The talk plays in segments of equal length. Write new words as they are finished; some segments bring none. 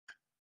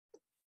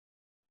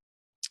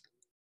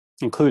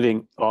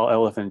Including all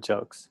elephant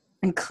jokes.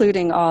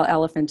 Including all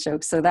elephant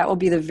jokes. So that will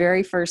be the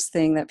very first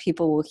thing that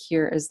people will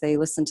hear as they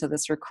listen to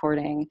this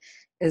recording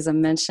is a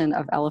mention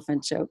of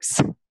elephant jokes,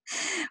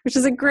 which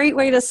is a great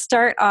way to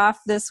start off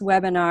this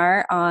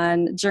webinar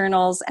on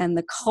journals and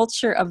the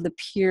culture of the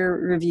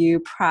peer review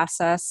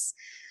process.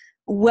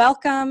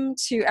 Welcome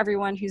to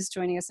everyone who's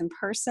joining us in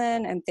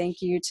person, and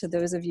thank you to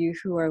those of you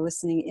who are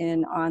listening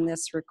in on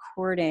this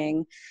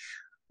recording.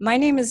 My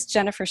name is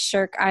Jennifer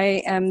Shirk.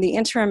 I am the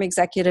Interim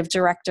Executive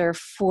Director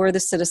for the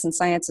Citizen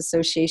Science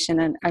Association,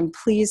 and I'm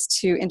pleased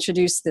to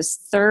introduce this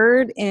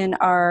third in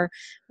our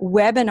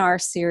webinar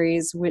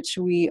series, which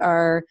we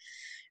are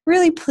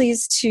really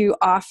pleased to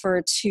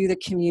offer to the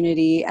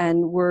community.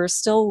 And we're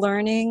still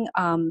learning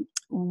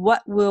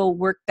what will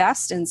work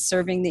best in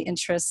serving the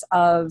interests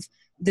of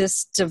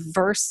this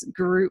diverse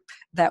group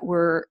that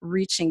we're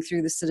reaching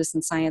through the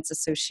Citizen Science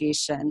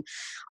Association.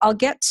 I'll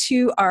get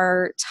to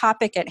our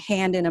topic at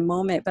hand in a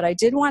moment, but I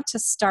did want to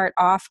start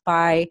off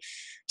by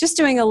just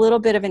doing a little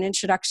bit of an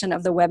introduction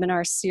of the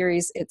webinar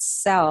series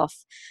itself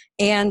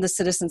and the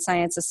Citizen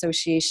Science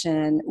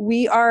Association.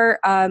 We are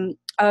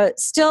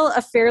still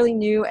a fairly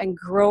new and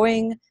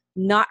growing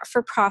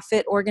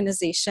not-for-profit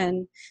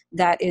organization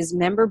that is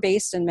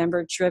member-based and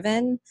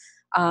member-driven,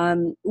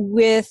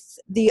 with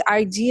the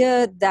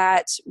idea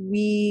that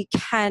we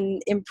can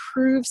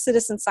improve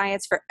citizen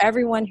science for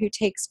everyone who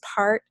takes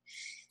part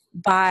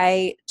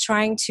by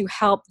trying to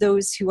help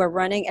those who are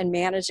running and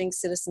managing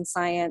citizen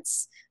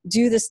science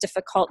do this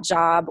difficult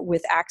job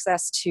with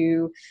access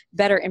to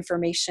better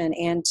information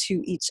and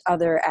to each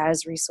other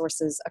as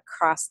resources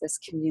across this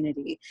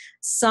community.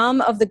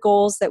 Some of the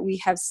goals that we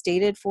have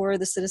stated for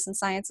the Citizen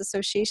Science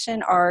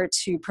Association are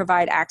to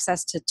provide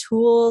access to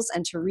tools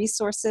and to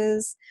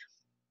resources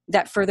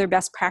that further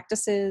best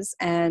practices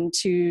and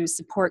to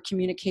support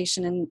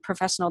communication and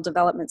professional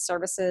development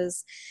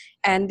services.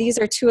 And these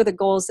are two of the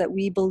goals that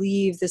we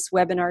believe this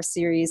webinar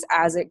series,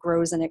 as it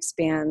grows and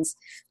expands,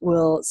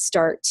 will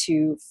start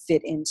to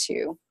fit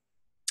into.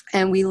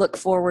 And we look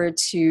forward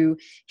to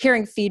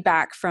hearing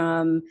feedback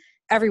from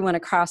everyone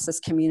across this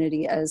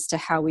community as to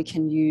how we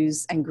can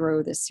use and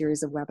grow this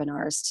series of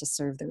webinars to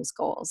serve those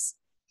goals.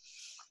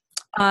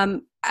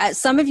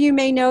 Some of you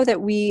may know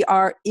that we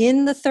are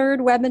in the third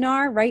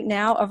webinar right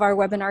now of our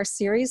webinar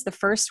series. The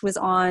first was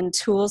on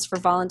tools for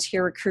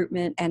volunteer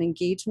recruitment and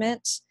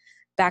engagement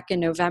back in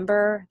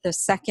November. The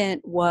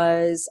second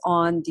was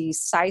on the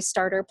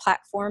SciStarter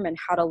platform and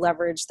how to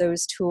leverage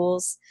those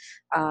tools,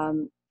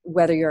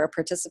 whether you're a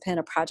participant,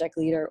 a project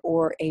leader,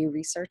 or a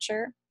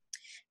researcher.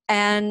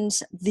 And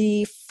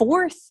the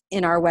fourth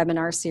in our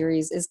webinar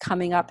series is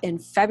coming up in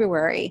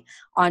February,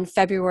 on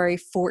February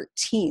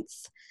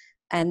 14th.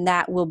 And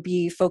that will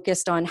be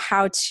focused on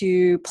how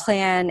to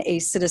plan a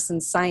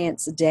Citizen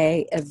Science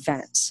Day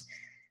event.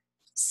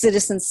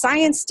 Citizen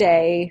Science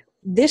Day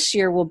this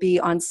year will be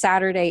on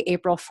Saturday,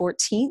 April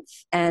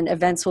 14th, and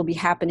events will be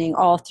happening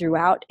all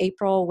throughout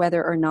April,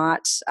 whether or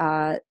not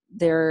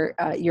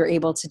you're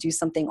able to do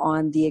something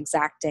on the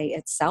exact day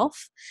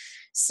itself.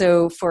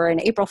 So for an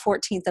April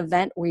 14th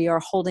event, we are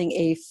holding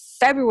a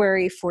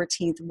February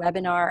 14th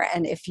webinar.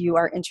 And if you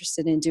are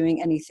interested in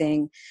doing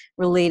anything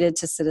related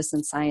to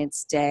Citizen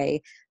Science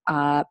Day,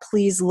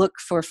 please look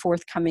for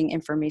forthcoming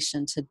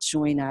information to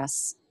join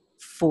us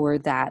for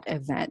that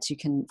event. You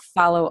can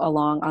follow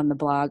along on the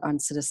blog on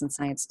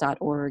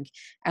citizenscience.org,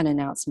 and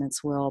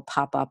announcements will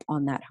pop up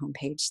on that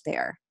homepage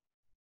there.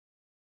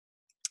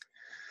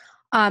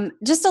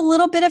 Just a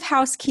little bit of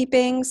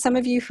housekeeping. Some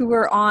of you who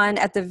were on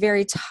at the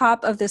very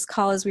top of this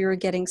call as we were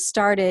getting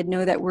started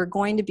know that we're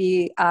going to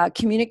be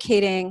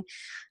communicating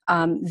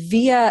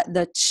via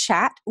the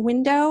chat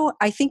window.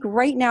 I think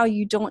right now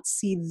you don't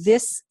see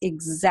this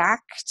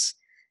exact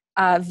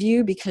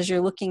view because you're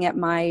looking at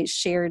my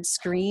shared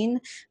screen,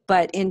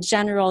 but in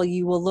general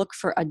you will look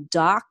for a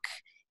dock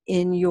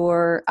in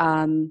your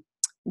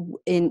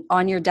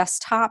on your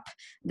desktop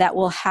that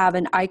will have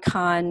an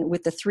icon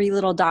with the three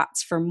little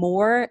dots for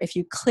more. If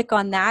you click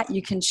on that,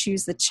 you can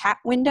choose the chat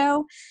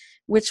window,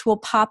 which will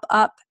pop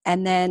up,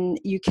 and then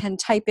you can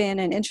type in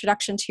an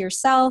introduction to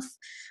yourself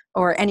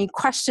or any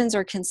questions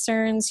or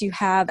concerns you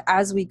have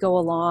as we go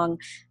along.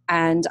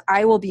 And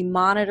I will be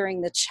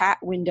monitoring the chat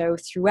window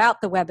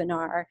throughout the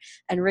webinar,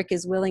 and Rick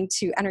is willing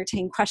to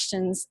entertain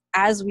questions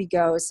as we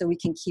go so we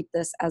can keep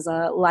this as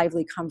a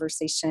lively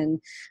conversation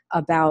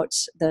about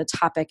the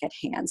topic at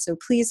hand. So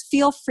please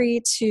feel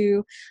free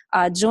to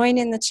join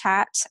in the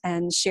chat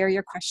and share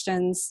your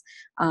questions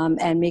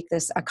and make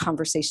this a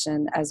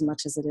conversation as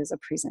much as it is a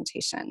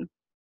presentation.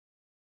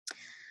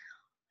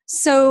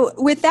 So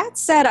with that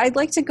said, I'd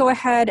like to go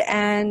ahead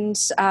and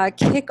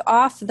kick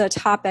off the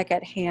topic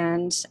at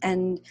hand.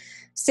 And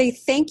say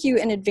thank you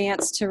in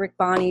advance to Rick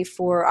Bonney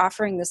for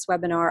offering this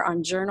webinar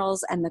on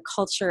journals and the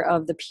culture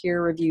of the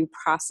peer review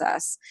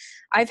process.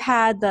 I've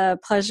had the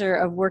pleasure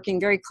of working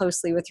very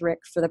closely with Rick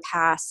for the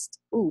past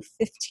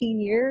 15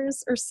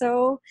 years or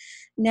so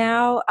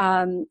now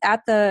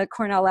at the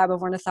Cornell Lab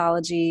of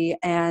Ornithology,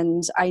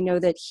 and I know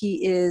that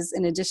he is,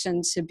 in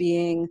addition to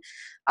being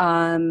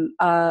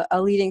a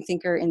leading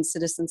thinker in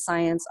citizen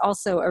science,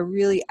 also a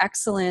really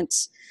excellent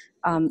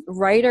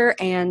writer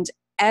and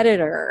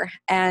editor.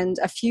 And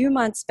a few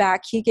months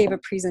back, he gave a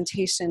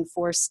presentation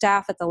for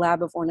staff at the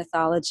Lab of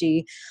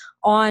Ornithology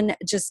on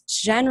just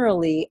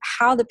generally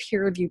how the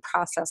peer review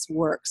process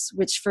works,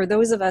 which for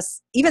those of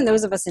us, even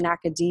those of us in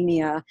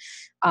academia,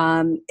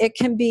 it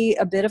can be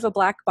a bit of a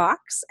black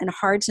box and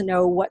hard to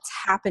know what's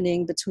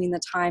happening between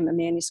the time a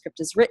manuscript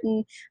is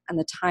written and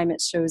the time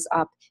it shows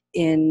up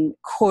in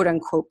quote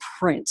unquote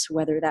print,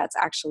 whether that's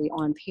actually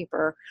on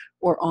paper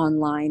or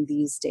online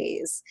these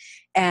days.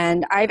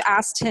 And I've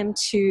asked him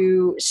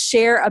to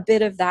share a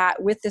bit of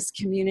that with this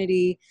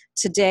community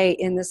today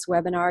in this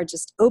webinar,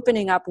 just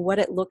opening up what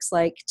it looks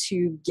like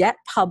to get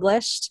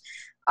published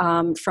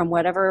from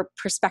whatever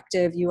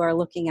perspective you are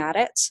looking at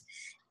it,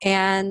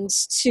 and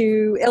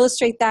to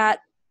illustrate that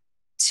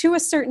to a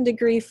certain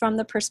degree from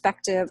the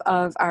perspective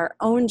of our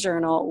own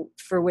journal,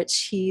 for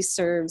which he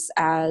serves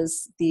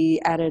as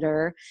the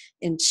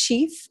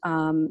editor-in-chief.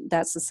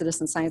 That's the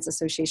Citizen Science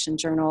Association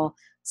journal,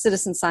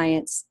 Citizen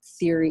Science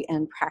Theory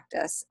and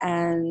Practice.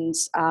 And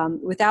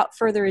without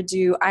further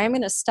ado, I am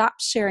going to stop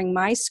sharing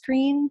my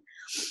screen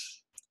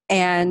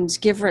and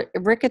give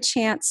Rick a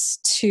chance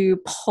to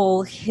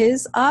pull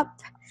his up,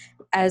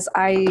 as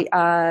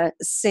I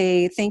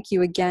say thank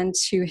you again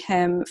to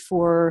him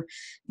for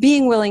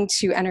being willing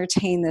to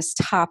entertain this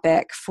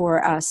topic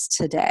for us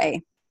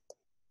today.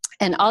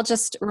 And I'll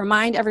just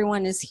remind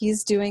everyone as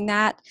he's doing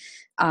that,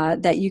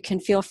 that you can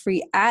feel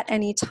free at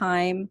any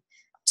time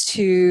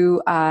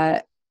to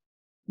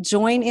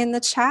join in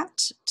the chat,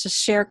 to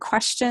share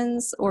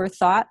questions or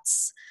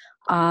thoughts,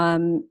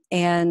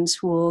 and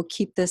we'll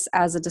keep this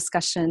as a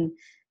discussion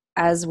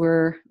as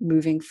we're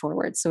moving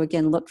forward. So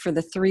again, look for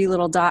the 3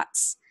 little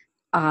dots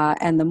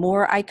and the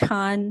more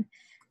icon.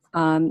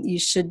 You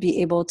should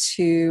be able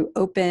to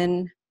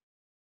open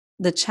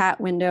the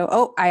chat window.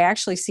 Oh, I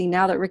actually see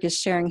now that Rick is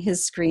sharing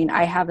his screen,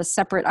 I have a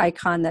separate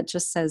icon that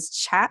just says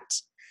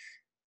chat,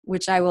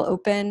 which I will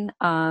open.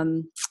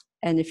 And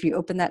if you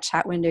open that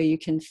chat window, you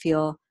can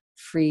feel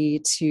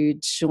free to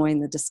join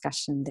the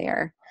discussion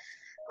there.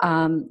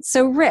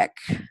 So Rick,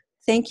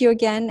 thank you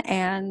again,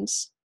 and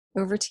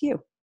over to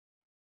you.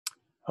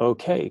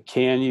 Okay,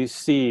 can you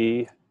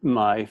see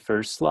my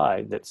first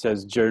slide that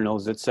says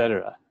journals,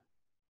 etc.?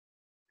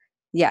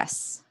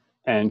 Yes.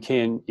 And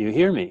can you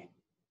hear me?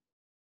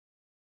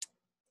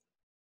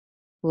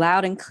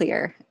 Loud and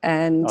clear,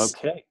 and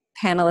okay,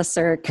 panelists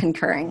are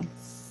concurring.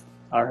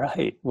 All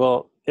right,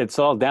 well, it's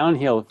all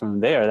downhill from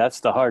there. That's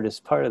the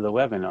hardest part of the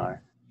webinar.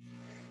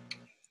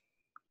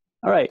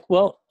 All right,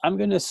 well, I'm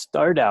going to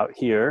start out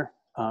here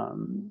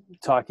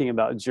talking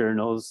about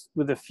journals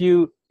with a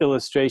few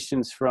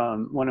illustrations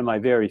from one of my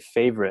very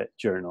favorite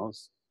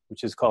journals,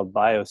 which is called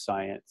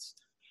Bioscience.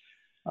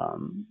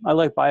 I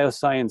like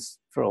Bioscience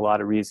for a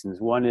lot of reasons.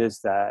 One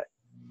is that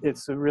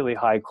it's a really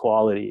high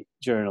quality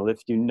journal.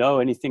 If you know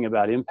anything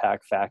about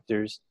impact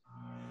factors,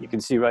 you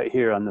can see right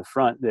here on the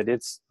front that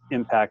its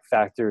impact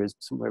factor is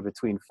somewhere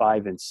between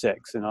 5 and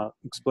 6. And I'll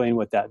explain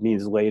what that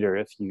means later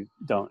if you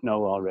don't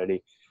know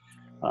already.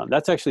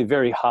 That's actually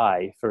very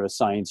high for a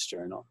science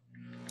journal.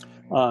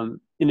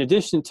 In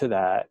addition to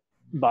that,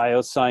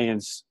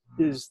 Bioscience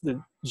is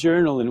the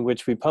journal in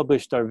which we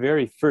published our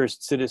very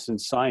first citizen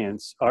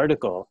science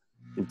article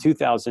in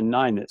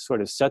 2009 that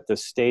sort of set the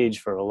stage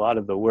for a lot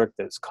of the work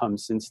that's come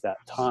since that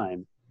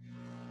time.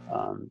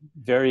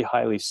 Very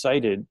highly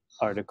cited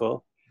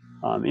article.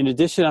 In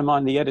addition, I'm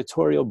on the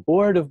editorial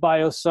board of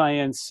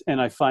Bioscience,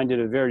 and I find it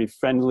a very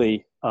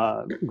friendly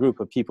group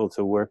of people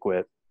to work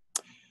with.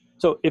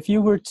 So if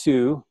you were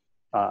to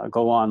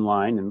go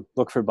online and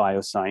look for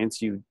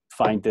Bioscience, you'd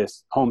find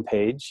this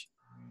homepage.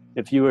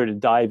 If you were to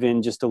dive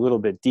in just a little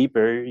bit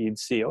deeper, you'd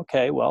see,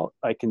 okay, well,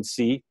 I can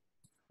see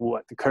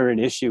what the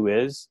current issue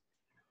is.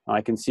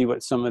 I can see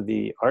what some of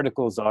the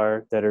articles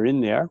are that are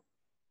in there.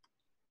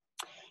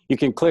 You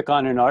can click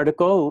on an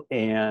article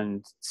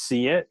and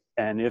see it.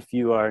 And if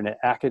you are an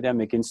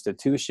academic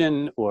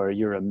institution or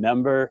you're a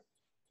member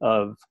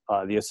of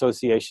the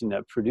association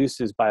that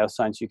produces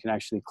Bioscience, you can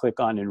actually click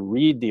on and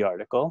read the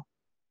article.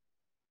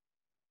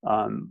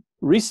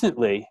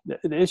 Recently,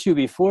 the issue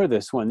before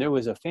this one, there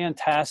was a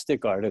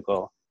fantastic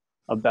article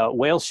about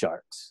whale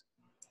sharks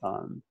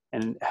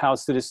and how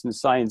citizen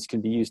science can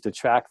be used to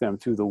track them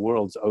through the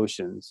world's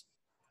oceans.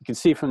 You can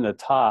see from the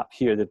top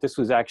here that this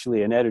was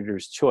actually an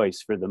editor's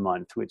choice for the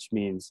month, which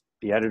means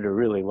the editor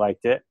really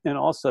liked it, and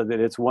also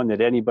that it's one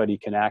that anybody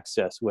can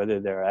access,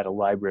 whether they're at a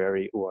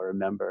library or a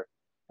member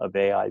of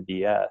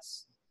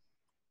AIBS.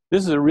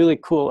 This is a really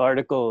cool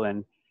article,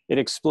 and it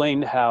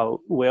explained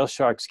how whale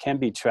sharks can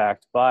be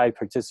tracked by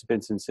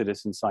participants in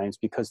citizen science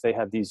because they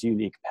have these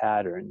unique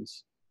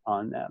patterns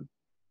on them.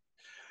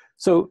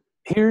 So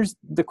here's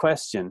the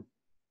question.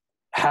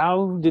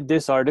 How did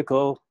this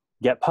article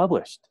get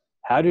published?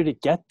 How did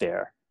it get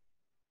there?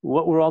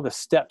 What were all the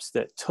steps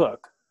that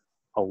took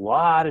a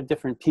lot of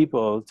different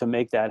people to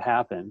make that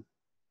happen?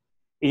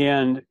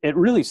 And it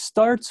really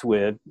starts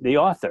with the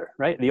author,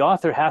 right? The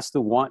author has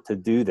to want to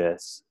do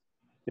this.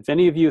 If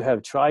any of you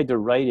have tried to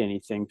write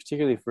anything,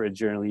 particularly for a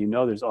journal, you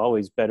know there's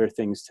always better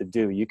things to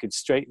do. You could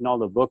straighten all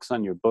the books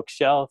on your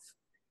bookshelf,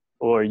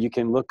 or you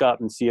can look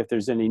up and see if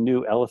there's any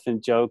new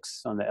elephant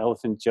jokes on the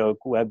Elephant Joke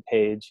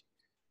webpage.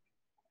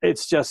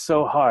 It's just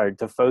so hard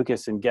to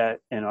focus and get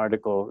an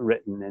article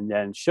written and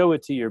then show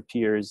it to your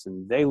peers,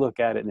 and they look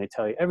at it and they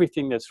tell you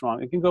everything that's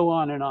wrong. It can go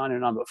on and on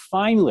and on, but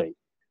finally,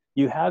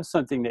 you have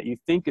something that you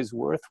think is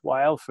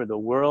worthwhile for the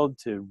world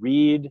to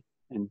read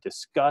and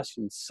discuss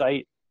and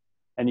cite,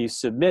 and you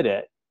submit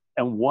it,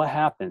 and what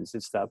happens?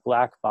 It's that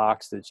black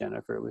box that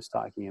Jennifer was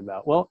talking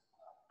about. Well,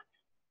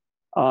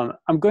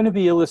 I'm going to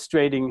be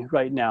illustrating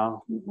right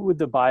now with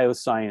the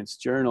Bioscience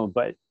Journal,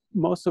 but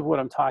most of what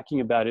I'm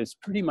talking about is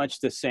pretty much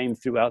the same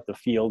throughout the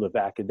field of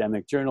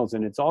academic journals,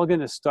 and it's all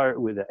going to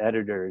start with the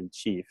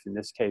editor-in-chief, in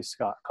this case,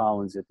 Scott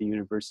Collins at the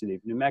University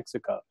of New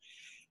Mexico.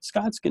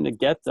 Scott's going to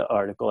get the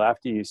article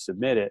after you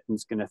submit it, and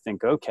he's going to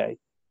think, okay,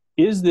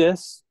 is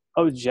this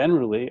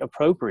generally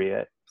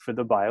appropriate for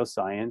the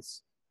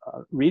bioscience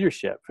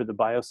readership, for the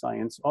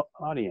bioscience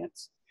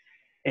audience?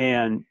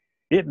 And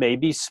it may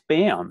be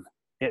spam.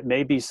 It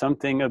may be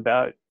something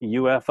about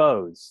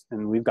UFOs,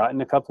 and we've gotten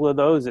a couple of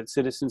those at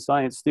Citizen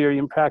Science Theory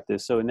and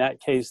Practice. So in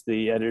that case,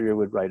 the editor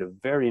would write a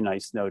very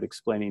nice note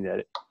explaining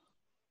that,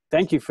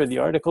 thank you for the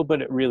article,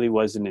 but it really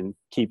wasn't in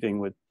keeping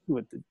with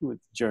the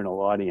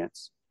journal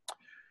audience.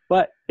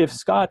 But if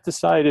Scott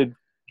decided,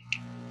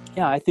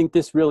 yeah, I think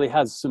this really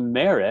has some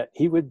merit,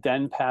 he would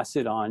then pass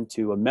it on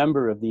to a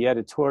member of the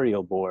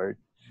editorial board.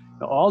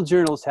 Now, all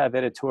journals have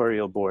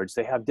editorial boards.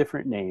 They have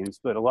different names,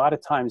 but a lot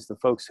of times the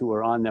folks who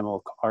are on them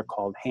are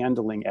called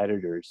handling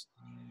editors.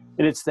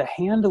 And it's the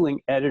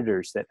handling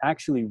editors that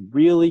actually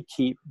really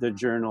keep the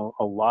journal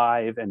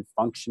alive and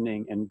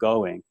functioning and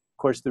going. Of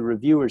course, the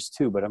reviewers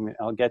too, but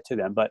I'll get to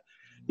them. But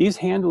these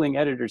handling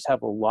editors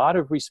have a lot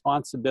of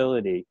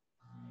responsibility,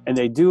 and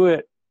they do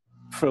it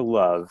for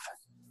love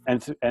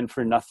and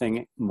for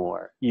nothing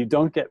more. You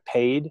don't get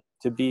paid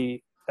to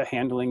be a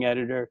handling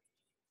editor.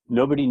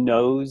 Nobody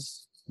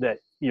knows that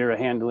you're a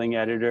handling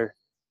editor.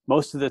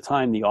 Most of the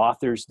time, the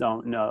authors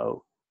don't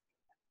know.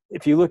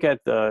 If you look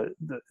at the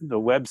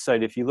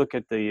website, if you look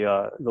at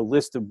the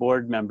list of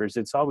board members,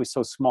 it's always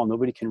so small,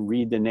 nobody can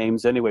read the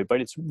names anyway.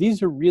 But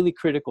these are really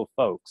critical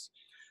folks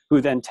who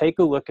then take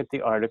a look at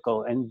the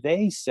article and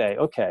they say,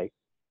 okay,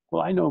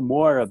 well, I know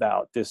more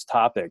about this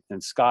topic than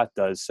Scott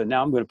does, so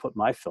now I'm going to put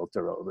my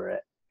filter over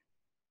it.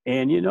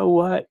 And you know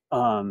what?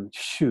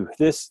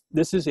 This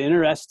is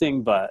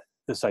interesting, but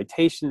the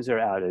citations are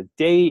out of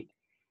date,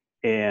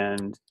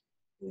 and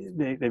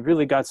they've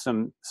really got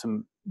some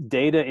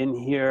data in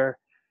here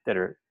that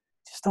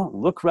just don't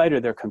look right, or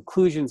their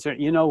conclusions are,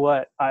 you know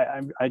what,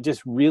 I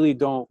just really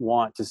don't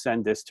want to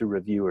send this to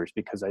reviewers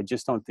because I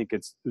just don't think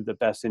it's the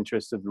best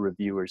interest of the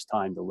reviewers'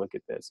 time to look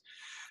at this.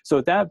 So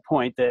at that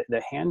point,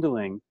 the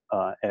handling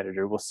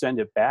editor will send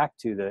it back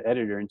to the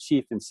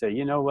editor-in-chief and say,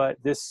 you know what,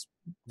 this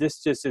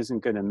just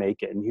isn't going to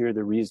make it, and here are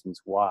the reasons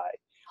why.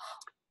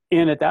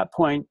 And at that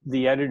point,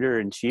 the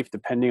editor-in-chief,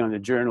 depending on the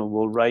journal,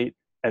 will write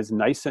as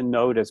nice a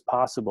note as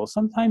possible,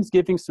 sometimes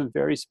giving some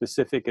very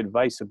specific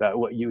advice about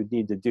what you would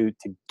need to do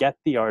to get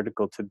the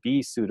article to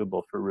be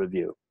suitable for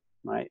review,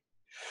 right?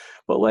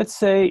 But let's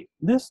say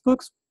this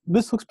looks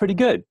pretty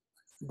good.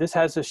 This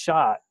has a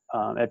shot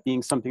at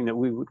being something that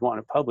we would want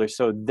to publish.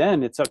 So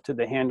then it's up to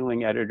the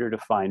handling editor to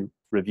find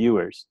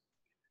reviewers.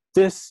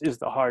 This is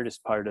the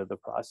hardest part of the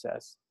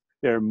process.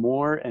 There are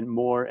more and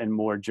more and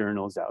more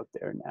journals out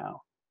there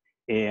now,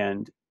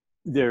 and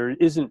there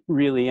isn't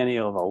really any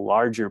of a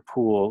larger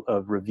pool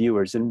of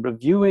reviewers. And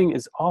reviewing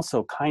is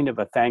also kind of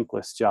a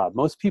thankless job.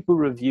 Most people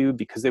review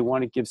because they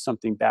want to give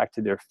something back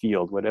to their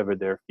field, whatever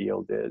their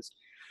field is.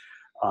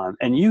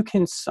 And you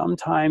can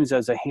sometimes,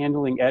 as a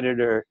handling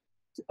editor,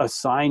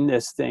 assign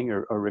this thing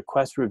or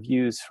request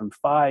reviews from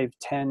 5,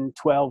 10,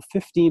 12,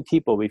 15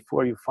 people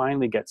before you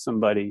finally get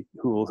somebody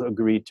who will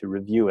agree to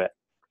review it.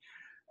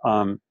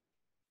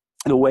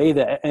 The way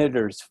that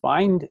editors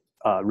find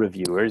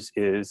reviewers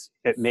is,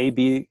 it may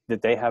be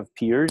that they have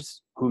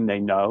peers whom they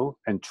know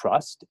and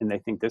trust, and they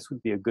think this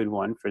would be a good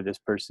one for this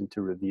person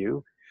to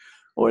review.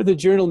 Or the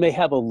journal may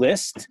have a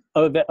list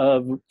of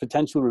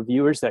potential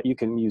reviewers that you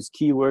can use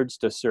keywords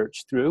to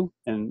search through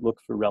and look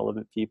for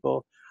relevant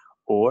people.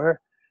 Or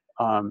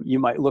you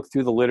might look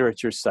through the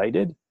literature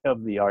cited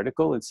of the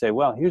article and say,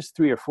 well, here's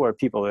 3 or 4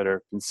 people that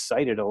are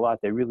cited a lot.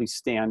 They really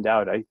stand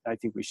out. I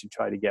think we should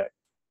try to get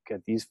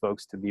these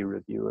folks to be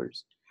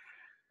reviewers.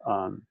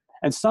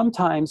 And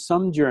sometimes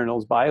some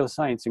journals,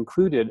 bioscience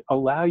included,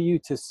 allow you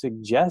to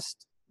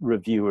suggest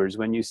reviewers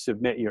when you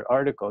submit your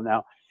article.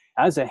 Now,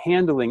 as a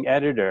handling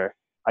editor,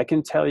 I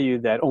can tell you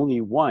that only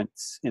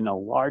once in a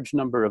large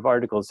number of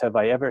articles have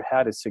I ever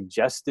had a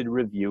suggested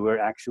reviewer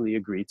actually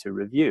agree to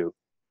review.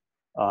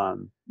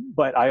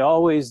 But I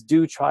always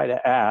do try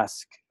to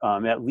ask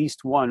at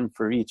least one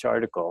for each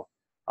article,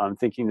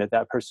 thinking that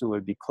that person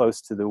would be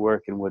close to the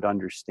work and would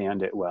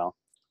understand it well.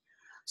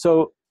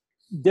 So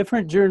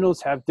different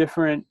journals have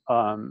different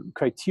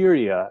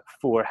criteria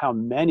for how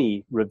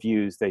many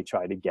reviews they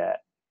try to get.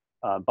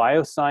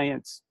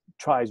 Bioscience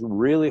tries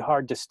really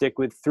hard to stick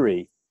with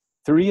 3.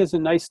 3 is a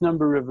nice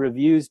number of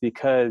reviews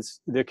because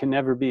there can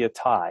never be a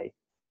tie.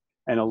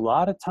 And a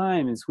lot of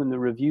times when the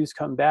reviews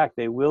come back,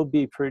 they will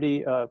be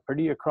pretty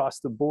across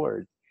the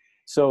board.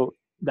 So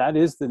that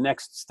is the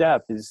next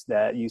step, is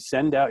that you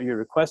send out your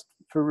request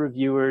for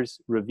reviewers.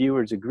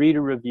 Reviewers agree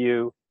to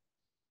review.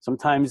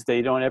 Sometimes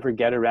they don't ever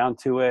get around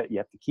to it. You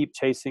have to keep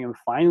chasing them.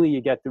 Finally, you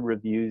get the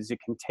reviews. It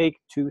can take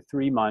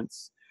 2-3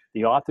 months.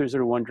 The authors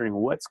are wondering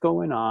what's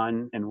going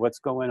on, and what's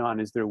going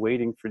on is they're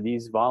waiting for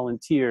these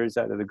volunteers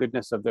out of the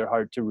goodness of their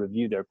heart to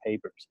review their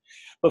papers.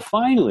 But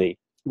finally,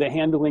 the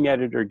handling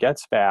editor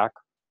gets back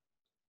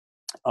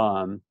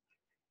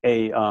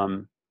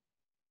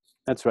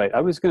that's right.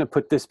 I was going to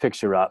put this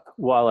picture up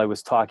while I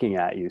was talking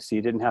at you, so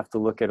you didn't have to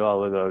look at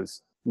all of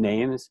those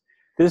names.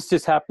 This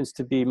just happens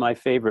to be my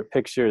favorite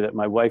picture that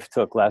my wife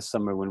took last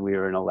summer when we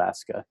were in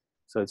Alaska.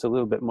 So it's a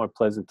little bit more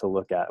pleasant to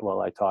look at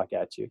while I talk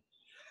at you.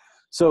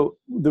 So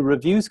the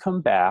reviews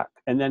come back,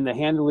 and then the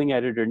handling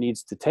editor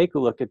needs to take a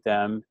look at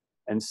them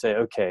and say,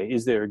 okay,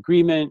 is there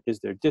agreement? Is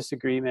there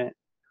disagreement?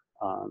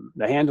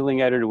 The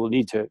handling editor will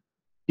need to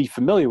be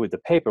familiar with the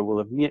paper, will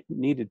have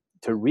needed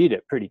to read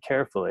it pretty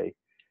carefully.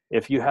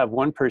 If you have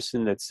one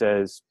person that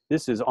says,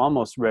 this is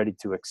almost ready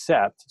to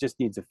accept, just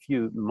needs a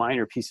few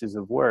minor pieces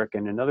of work,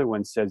 and another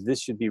one says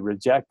this should be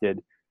rejected,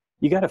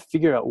 you got to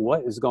figure out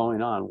what is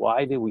going on.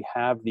 Why do we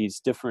have these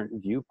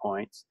different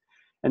viewpoints?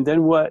 And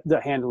then what the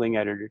handling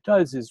editor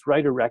does is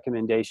write a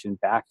recommendation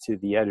back to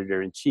the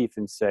editor-in-chief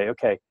and say,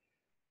 okay,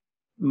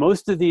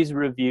 most of these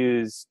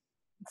reviews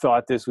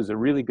thought this was a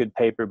really good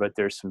paper, but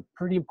there's some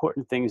pretty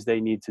important things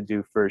they need to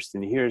do first,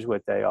 and here's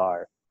what they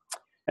are.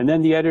 And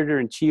then the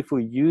editor-in-chief will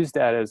use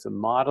that as a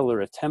model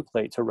or a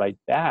template to write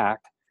back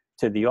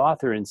to the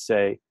author and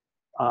say,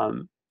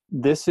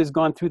 this has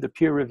gone through the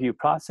peer review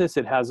process.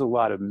 It has a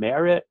lot of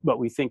merit, but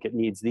we think it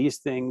needs these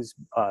things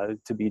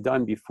to be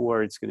done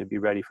before it's going to be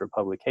ready for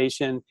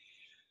publication.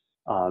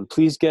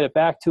 Please get it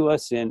back to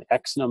us in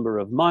X number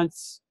of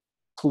months.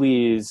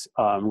 Please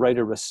write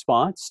a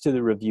response to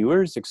the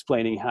reviewers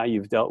explaining how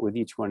you've dealt with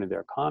each one of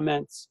their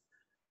comments.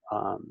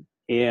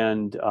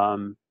 And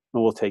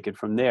we'll take it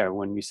from there.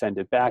 When we send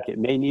it back, it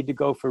may need to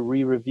go for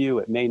re-review.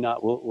 It may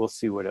not. We'll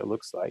see what it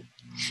looks like.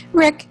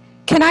 Rick,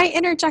 can I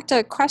interject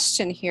a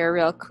question here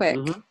real quick?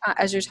 Mm-hmm.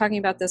 As you're talking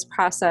about this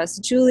process,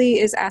 Julie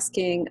is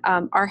asking,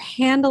 are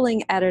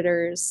handling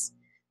editors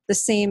the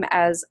same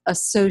as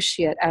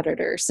associate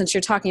editors, since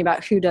you're talking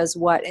about who does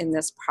what in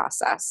this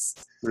process?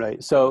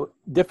 Right. So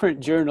different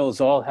journals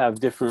all have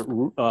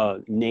different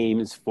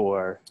names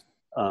for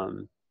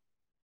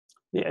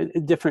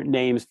different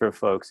names for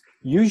folks.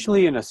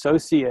 Usually an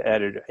associate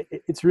editor,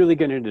 it's really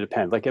going to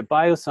depend. Like at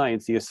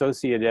Bioscience, the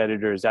associate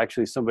editor is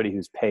actually somebody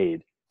who's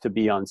paid to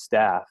be on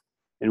staff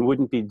and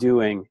wouldn't be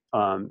doing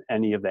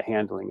any of the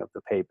handling of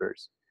the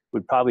papers,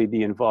 would probably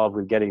be involved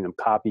with getting them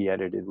copy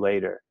edited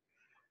later.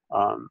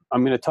 I'm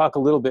going to talk a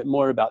little bit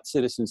more about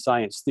citizen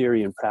science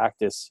theory and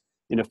practice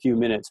in a few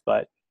minutes,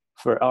 but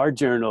for our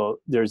journal,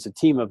 there's a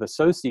team of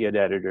associate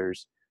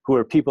editors who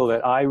are people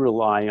that I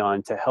rely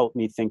on to help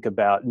me think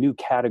about new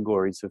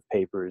categories of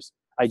papers,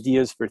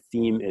 ideas for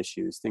theme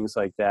issues, things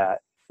like that.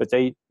 But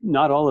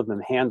not all of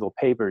them handle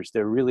papers.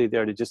 They're really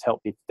there to just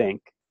help me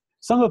think.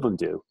 Some of them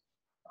do.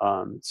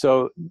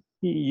 So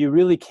you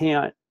really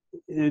can't,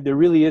 there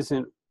really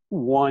isn't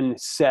one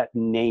set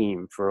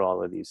name for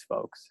all of these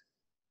folks.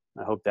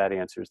 I hope that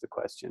answers the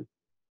question.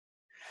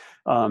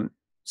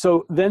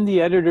 So then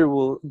the editor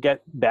will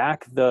get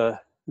back the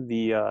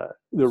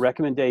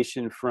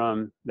recommendation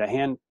from the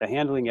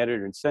handling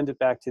editor and send it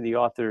back to the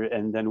author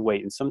and then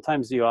wait. And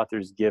sometimes the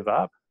authors give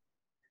up.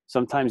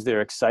 Sometimes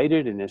they're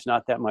excited and there's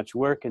not that much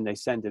work and they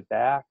send it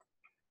back.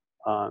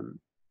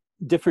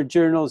 Different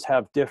journals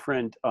have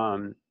different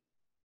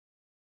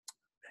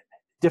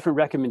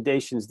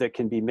recommendations that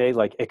can be made,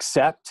 like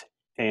accept,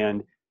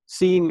 and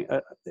seeing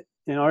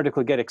an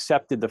article get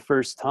accepted the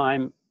first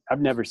time. I've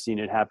never seen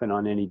it happen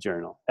on any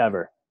journal,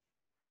 ever.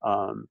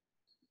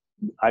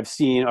 I've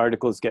seen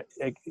articles get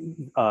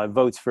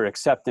votes for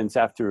acceptance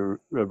after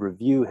a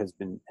review has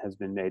been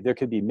made. There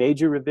could be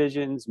major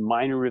revisions,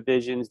 minor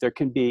revisions. There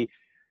can be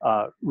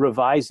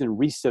revise and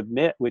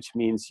resubmit, which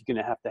means you're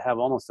going to have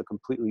almost a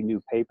completely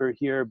new paper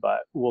here,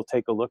 but we'll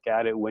take a look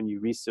at it when you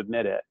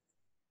resubmit it.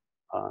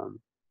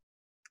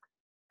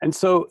 And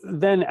so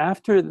then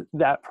after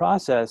that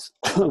process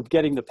of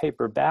getting the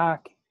paper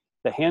back,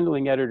 the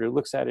handling editor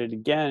looks at it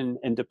again,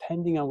 and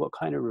depending on what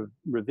kind of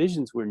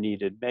revisions were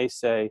needed, may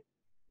say,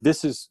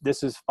 this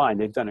is fine.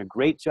 They've done a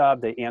great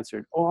job. They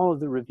answered all of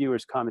the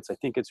reviewers' comments. I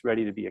think it's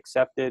ready to be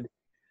accepted.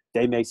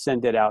 They may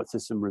send it out to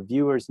some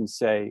reviewers and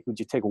say, would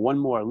you take one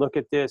more look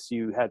at this?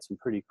 You had some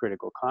pretty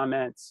critical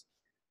comments.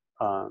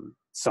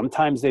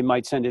 Sometimes they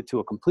might send it to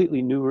a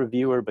completely new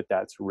reviewer, but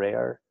that's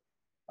rare.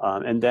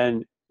 And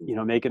then,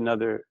 make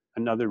another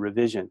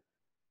revision.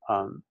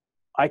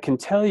 I can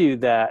tell you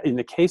that in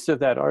the case of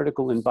that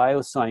article in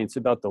Bioscience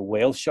about the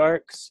whale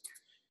sharks,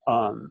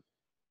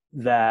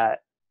 that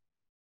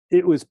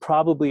it was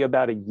probably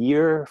about a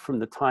year from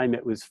the time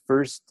it was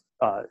first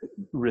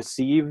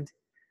received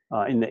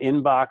in the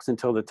inbox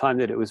until the time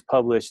that it was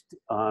published.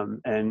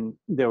 And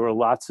there were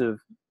lots of,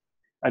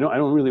 I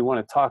don't really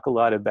want to talk a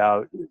lot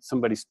about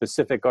somebody's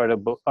specific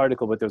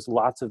article, but there's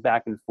lots of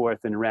back and forth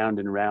and round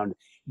and round.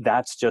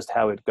 That's just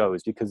how it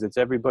goes, because it's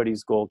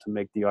everybody's goal to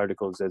make the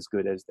articles as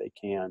good as they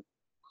can.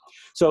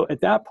 So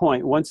at that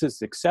point, once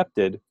it's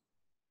accepted,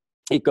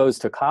 it goes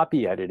to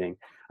copy editing.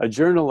 A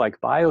journal like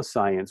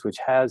Bioscience, which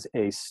has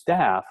a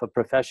staff, a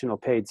professional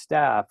paid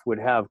staff, would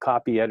have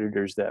copy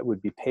editors that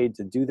would be paid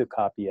to do the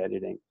copy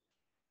editing.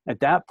 At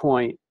that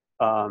point,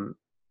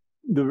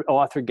 the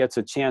author gets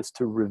a chance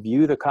to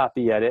review the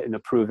copy edit and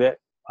approve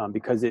it,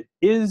 because it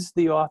is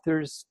the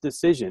author's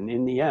decision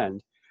in the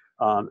end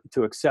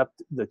to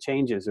accept the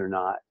changes or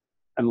not,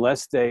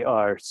 unless they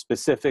are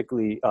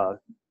specifically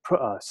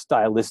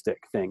stylistic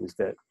things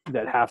that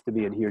have to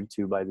be adhered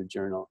to by the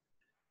journal.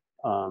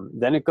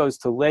 Then it goes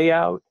to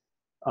layout.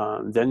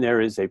 Then there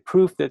is a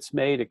proof that's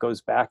made. It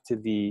goes back to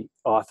the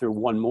author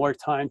one more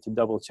time to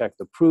double check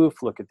the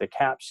proof, look at the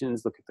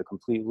captions, look at the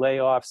complete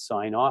layoff,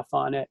 sign off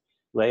on it,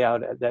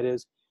 layout, that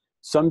is.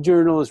 Some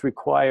journals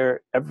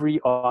require every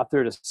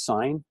author to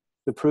sign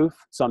the proof.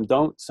 Some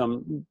don't.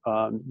 Some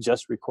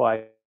just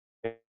require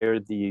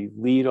the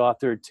lead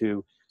author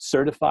to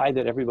certify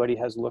that everybody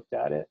has looked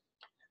at it.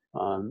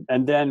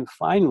 And then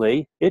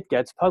finally, it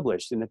gets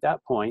published. And at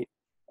that point,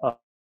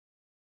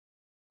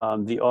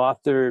 the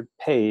author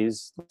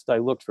pays, I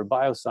looked for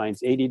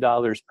Bioscience,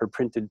 $80 per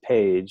printed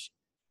page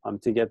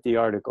to get the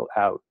article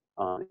out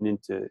and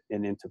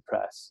into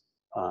press.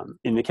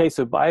 In the case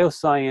of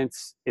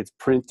Bioscience, it's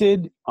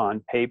printed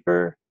on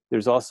paper.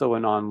 There's also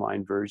an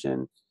online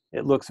version.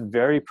 It looks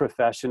very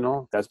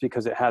professional. That's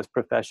because it has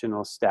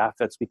professional staff.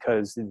 That's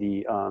because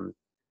the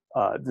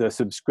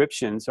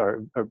subscriptions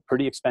are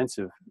pretty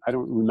expensive. I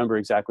don't remember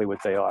exactly what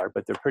they are,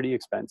 but they're pretty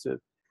expensive.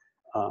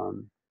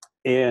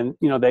 And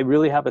they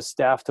really have a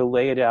staff to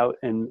lay it out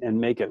and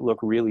make it look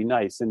really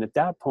nice. And at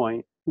that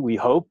point, we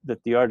hope that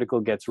the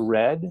article gets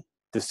read,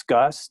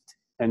 discussed,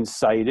 and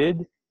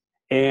cited.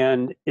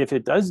 And if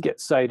it does get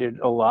cited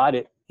a lot,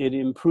 it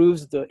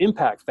improves the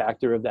impact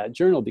factor of that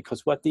journal,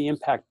 because what the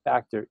impact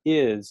factor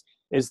is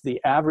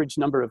the average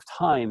number of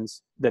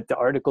times that the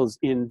articles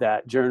in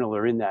that journal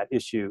or in that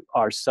issue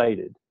are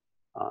cited,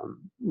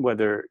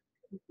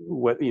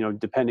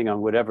 depending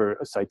on whatever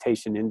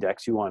citation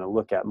index you want to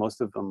look at. Most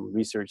of them,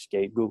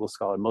 ResearchGate, Google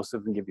Scholar, most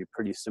of them give you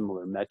pretty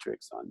similar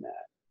metrics on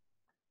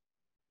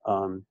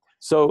that.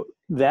 So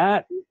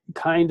that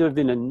kind of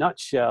in a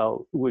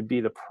nutshell would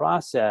be the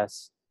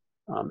process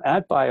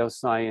at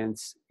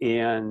Bioscience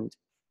and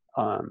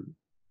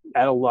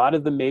at a lot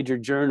of the major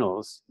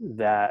journals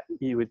that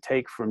you would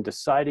take from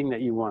deciding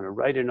that you want to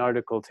write an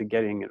article to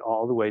getting it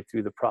all the way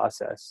through the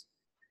process.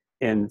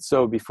 And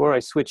so before I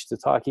switch to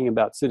talking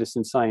about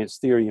citizen science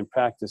theory and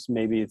practice,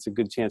 maybe it's a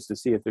good chance to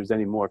see if there's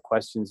any more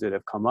questions that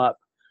have come up,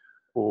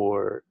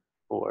 or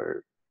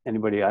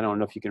anybody, I don't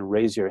know if you can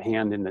raise your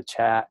hand in the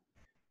chat,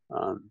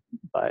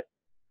 but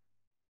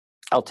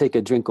I'll take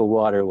a drink of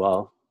water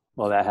while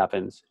that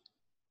happens.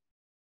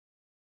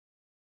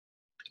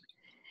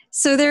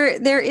 So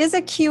there is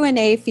a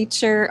Q&A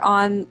feature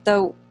on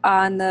the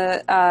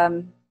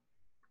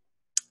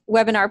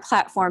webinar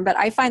platform, but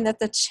I find that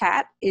the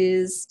chat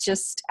is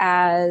just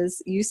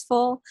as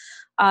useful.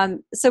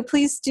 So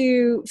please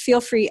do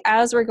feel free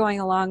as we're going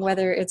along,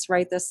 whether it's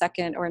right this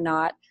second or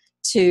not,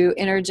 to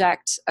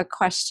interject a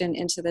question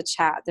into the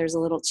chat. There's a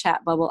little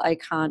chat bubble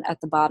icon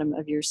at the bottom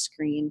of your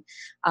screen,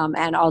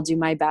 and I'll do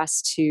my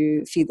best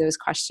to feed those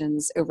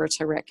questions over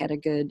to Rick at a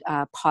good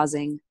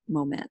pausing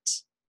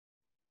moment.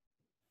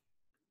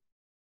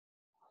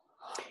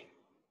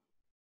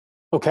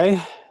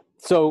 Okay,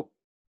 so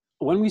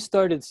when we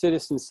started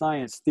citizen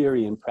science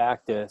theory and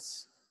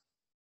practice,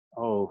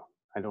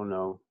 I don't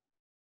know,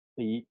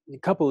 a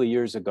couple of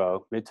years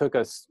ago, it took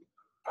us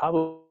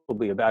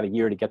probably about a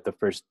year to get the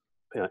first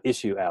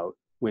issue out,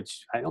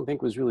 which I don't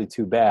think was really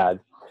too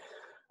bad.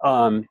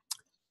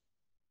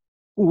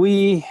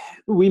 We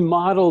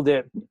modeled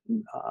it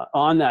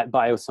on that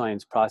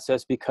bioscience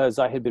process because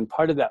I had been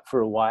part of that for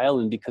a while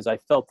and because I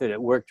felt that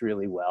it worked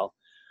really well.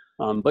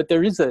 But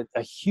there is a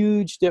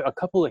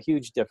couple of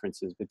huge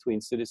differences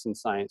between citizen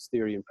science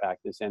theory and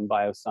practice and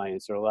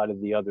bioscience or a lot of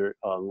the other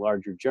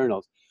larger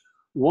journals.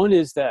 One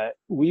is that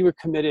we were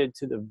committed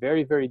to the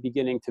very, very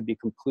beginning to be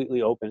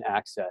completely open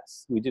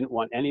access. We didn't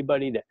want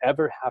anybody to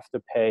ever have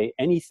to pay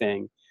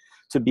anything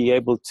to be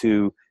able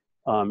to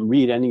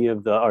read any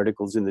of the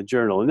articles in the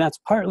journal. And that's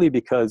partly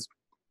because,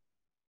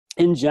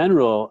 in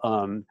general,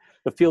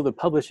 the field of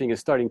publishing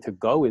is starting to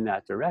go in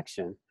that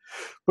direction.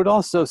 But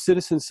also,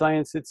 citizen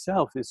science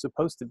itself is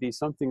supposed to be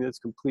something that's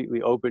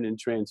completely open and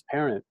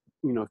transparent.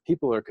 You know, if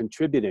people are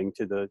contributing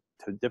to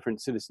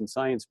different citizen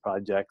science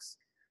projects,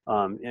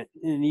 and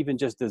even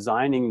just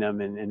designing them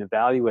and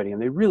evaluating them,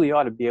 they really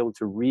ought to be able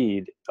to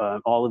read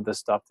all of the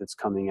stuff that's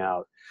coming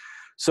out.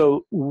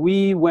 So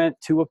we went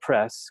to a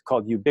press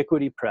called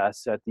Ubiquity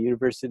Press at the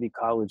University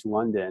College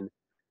London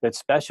that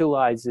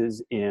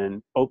specializes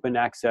in open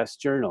access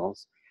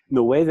journals. And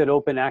the way that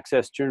open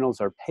access journals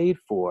are paid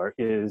for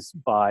is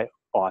by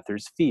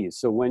authors' fees.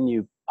 So when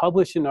you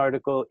publish an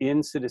article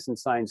in Citizen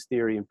Science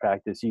Theory and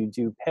Practice, you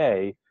do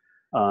pay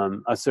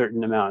a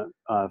certain amount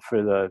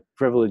for the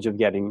privilege of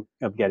getting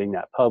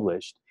that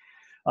published.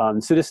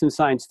 Citizen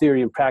Science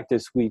Theory and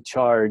Practice, we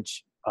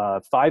charge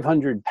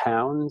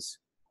 £500.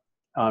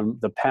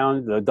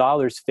 The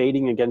dollar's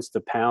fading against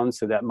the pound,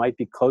 so that might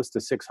be close to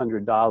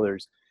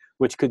 $600,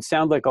 which could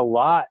sound like a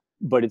lot,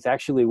 but it's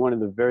actually one of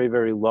the very,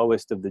 very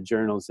lowest of the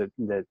journals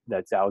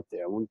that's out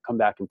there. We'll come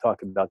back and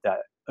talk about that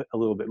a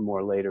little bit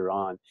more later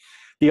on.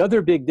 The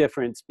other big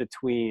difference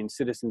between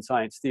Citizen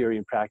Science Theory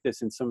and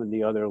Practice and some of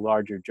the other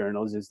larger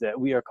journals is that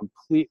we are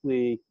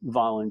completely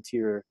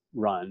volunteer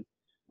run.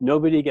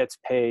 Nobody gets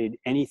paid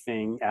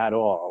anything at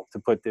all to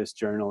put this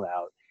journal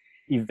out.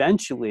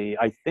 Eventually,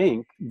 I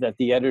think that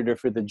the editor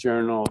for the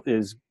journal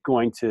is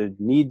going to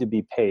need to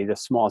be paid a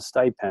small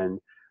stipend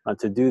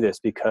to do this,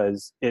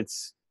 because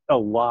it's a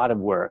lot of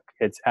work.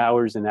 It's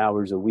hours and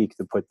hours a week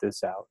to put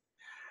this out.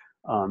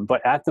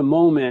 But at the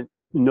moment,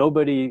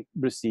 nobody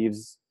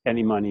receives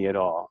any money at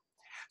all.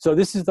 So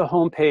this is the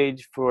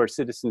homepage for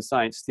Citizen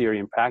Science Theory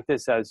and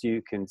Practice. As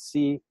you can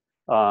see,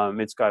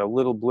 it's got a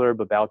little blurb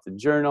about the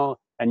journal,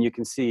 and you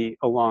can see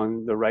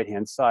along the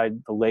right-hand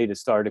side the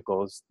latest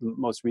articles, the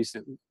most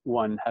recent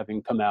one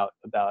having come out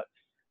about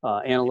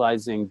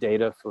analyzing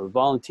data for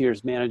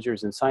volunteers,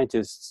 managers, and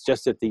scientists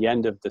just at the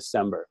end of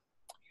December.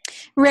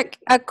 Rick,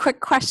 a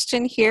quick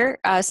question here.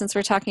 Since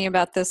we're talking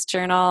about this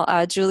journal,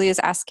 Julie is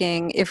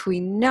asking if we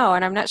know,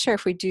 and I'm not sure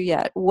if we do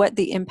yet, what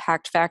the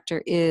impact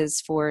factor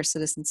is for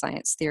Citizen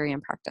Science Theory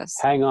and Practice.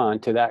 Hang on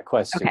to that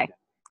question.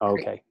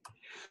 Okay. Great.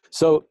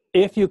 So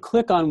if you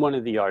click on one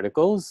of the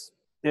articles,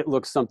 it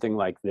looks something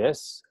like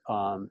this.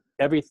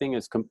 Everything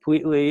is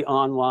completely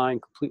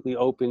online, completely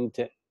open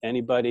to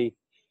anybody.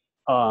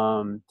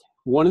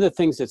 One of the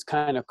things that's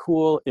kind of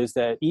cool is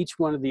that each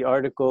one of the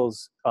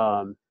articles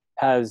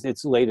has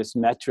its latest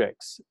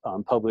metrics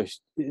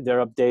published.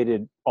 They're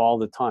updated all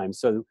the time.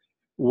 So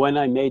when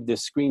I made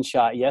this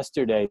screenshot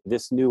yesterday,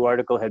 this new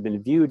article had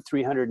been viewed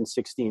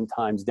 316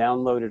 times,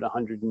 downloaded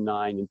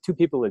 109, and 2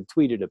 people had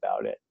tweeted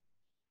about it.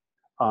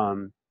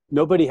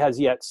 Nobody has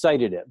yet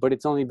cited it, but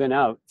it's only been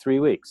out 3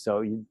 weeks,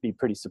 so you'd be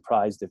pretty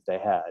surprised if they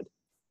had.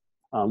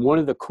 One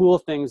of the cool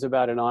things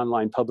about an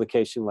online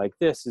publication like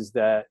this is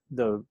that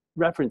the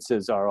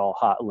references are all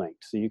hot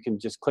linked, so you can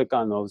just click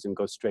on those and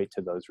go straight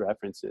to those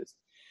references.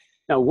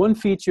 Now, one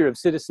feature of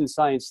Citizen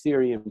Science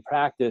Theory and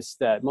Practice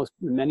that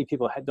many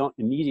people don't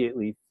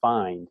immediately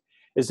find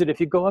is that if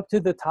you go up to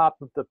the top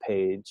of the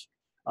page,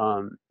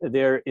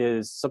 there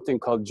is something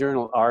called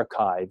Journal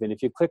Archive, and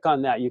if you click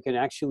on that, you can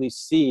actually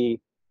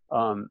see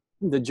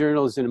the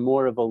journals in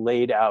more of a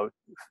laid out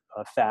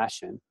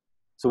fashion.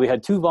 So we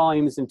had 2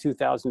 volumes in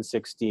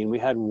 2016. We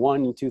had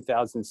 1 in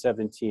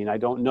 2017. I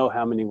don't know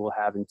how many we'll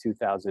have in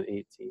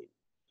 2018.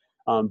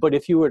 But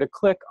if you were to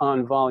click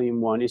on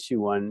volume 1, issue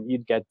 1,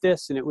 you'd get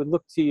this, and it would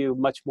look to you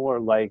much more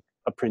like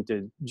a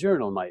printed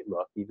journal might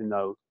look, even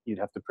though you'd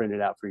have to print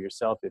it out for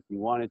yourself if you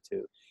wanted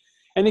to.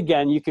 And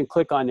again, you can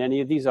click on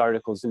any of these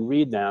articles and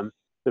read them.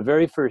 The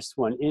very first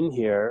one in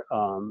here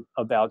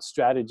about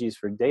strategies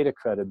for data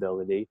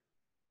credibility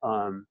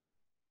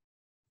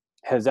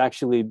has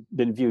actually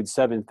been viewed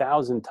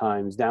 7,000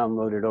 times,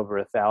 downloaded over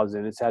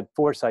 1,000. It's had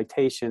 4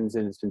 citations,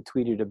 and it's been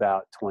tweeted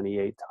about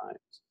 28 times.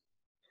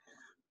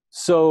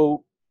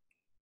 So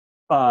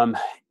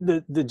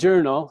the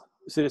journal,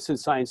 Citizen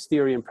Science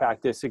Theory and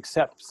Practice,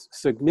 accepts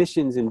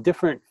submissions in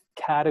different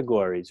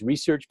categories: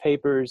 research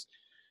papers,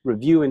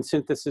 review and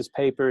synthesis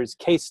papers,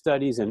 case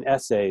studies, and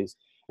essays.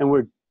 And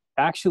we're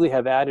actually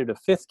have added a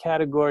 5th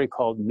category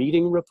called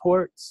meeting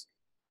reports.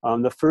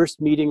 The first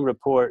meeting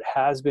report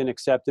has been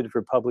accepted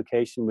for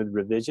publication with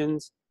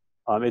revisions.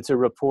 It's a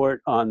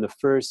report on the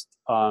first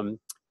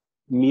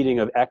meeting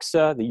of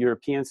EXA, the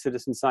European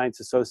Citizen Science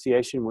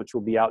Association, which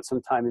will be out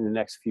sometime in the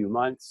next few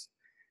months.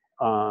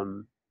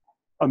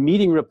 A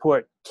meeting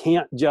report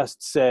can't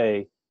just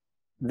say,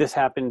 this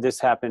happened,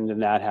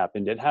 and that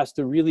happened. It has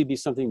to really be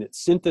something that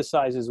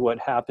synthesizes what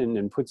happened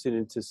and puts it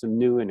into some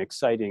new and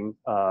exciting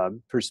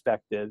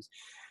perspectives.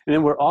 And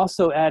then we're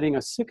also adding a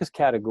 6th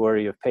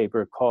category of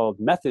paper called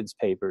methods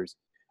papers.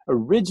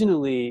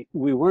 Originally,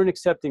 we weren't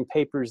accepting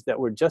papers that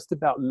were just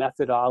about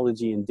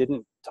methodology and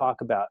didn't talk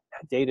about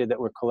data that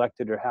were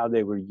collected or how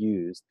they were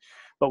used.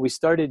 But we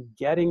started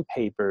getting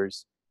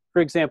papers,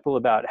 for example,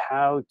 about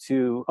how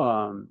to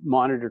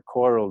monitor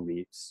coral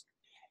reefs.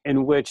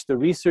 in which the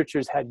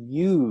researchers had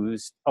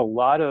used a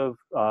lot of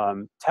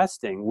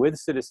testing with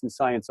citizen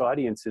science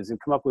audiences and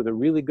come up with a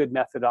really good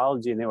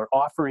methodology, and they were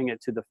offering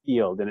it to the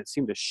field, and it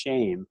seemed a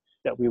shame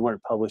that we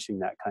weren't publishing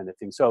that kind of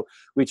thing. So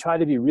we try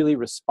to be really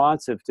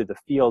responsive to the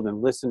field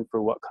and listen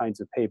for what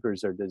kinds of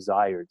papers are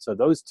desired. So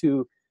those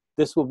two,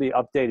 this will be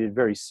updated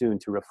very soon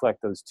to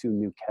reflect those two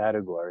new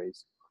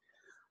categories.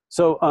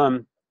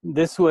 So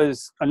this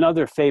was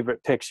another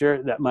favorite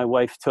picture that my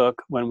wife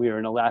took when we were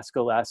in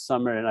Alaska last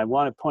summer. And I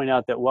want to point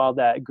out that while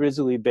that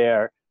grizzly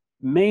bear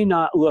may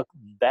not look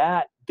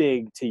that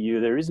big to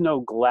you, there is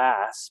no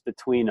glass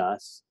between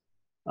us.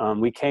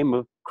 We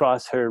came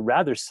across her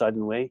rather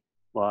suddenly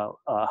while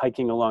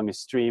hiking along a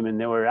stream, and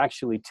there were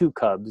actually two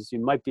cubs. You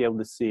might be able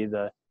to see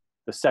the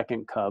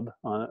second cub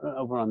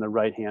over on the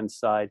right-hand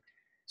side.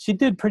 She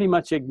did pretty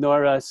much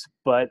ignore us,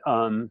 but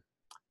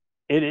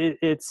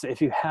it's,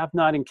 if you have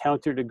not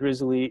encountered a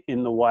grizzly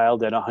in the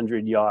wild at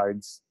 100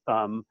 yards,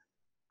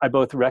 I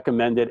both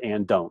recommend it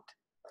and don't.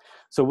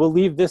 So we'll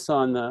leave this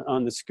on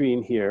the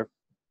screen here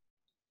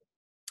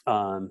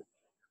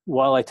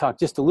while I talk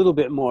just a little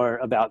bit more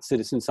about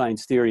citizen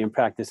science theory and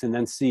practice, and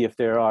then see if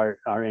there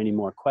are any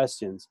more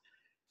questions.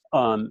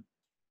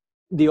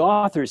 The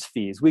author's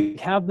fees, we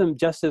have them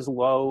just as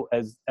low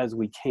as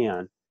we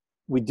can.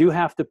 We do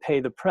have to pay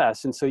the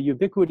press, and so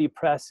Ubiquity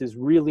Press is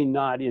really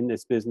not in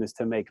this business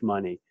to make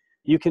money.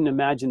 You can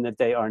imagine that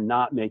they are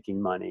not making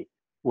money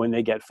when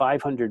they get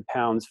 500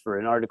 pounds for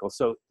an article.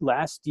 So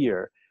last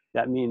year,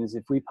 that means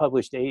if we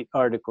published 8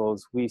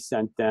 articles, we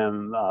sent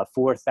them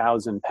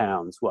 4,000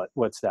 pounds.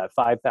 What's that?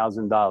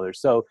 $5,000.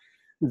 So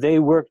they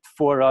worked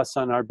for us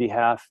on our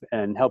behalf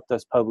and helped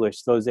us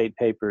publish those 8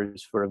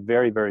 papers for a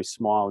very, very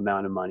small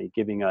amount of money,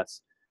 giving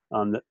us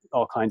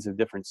all kinds of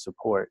different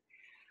support.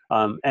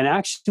 And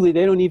actually,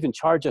 they don't even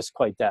charge us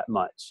quite that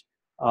much.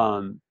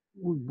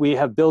 We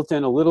have built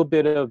in a little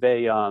bit of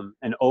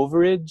an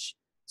overage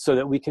so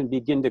that we can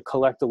begin to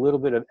collect a little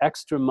bit of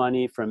extra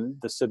money from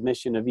the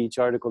submission of each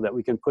article that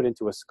we can put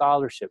into a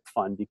scholarship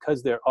fund,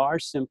 because there are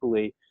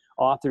simply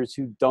authors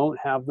who don't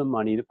have the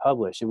money to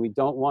publish, and we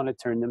don't want to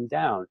turn them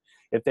down.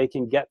 If they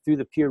can get through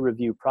the peer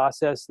review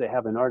process, they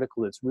have an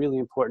article that's really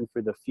important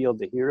for the field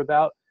to hear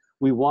about,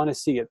 we want to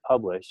see it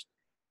published.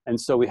 And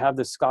so we have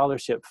the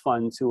scholarship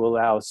fund to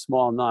allow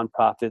small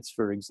nonprofits,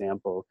 for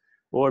example,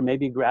 or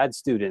maybe grad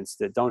students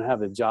that don't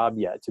have a job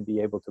yet to be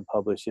able to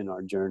publish in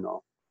our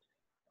journal.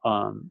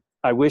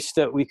 I wish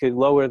that we could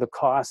lower the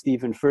cost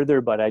even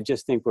further, but I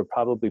just think we're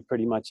probably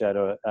pretty much at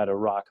a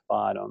rock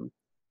bottom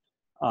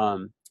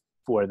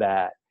for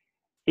that.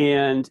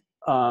 And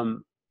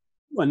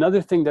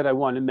another thing that I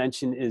want to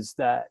mention is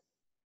that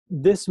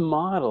this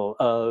model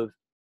of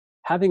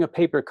having a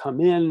paper come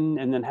in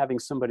and then having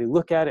somebody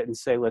look at it and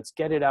say, let's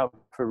get it out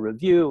for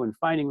review, and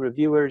finding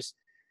reviewers,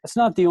 that's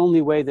not the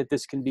only way that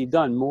this can be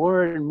done.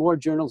 More and more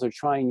journals are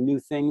trying new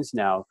things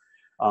now.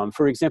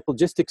 For example,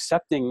 just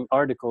accepting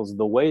articles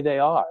the way they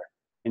are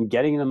and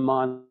getting them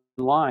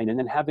online, and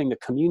then having the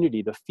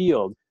community, the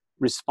field,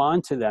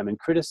 respond to them and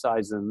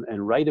criticize them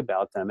and write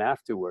about them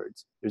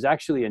afterwards. There's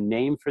actually a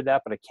name for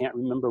that, but I can't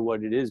remember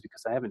what it is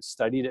because I haven't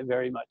studied it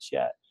very much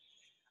yet.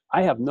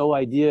 I have no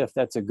idea if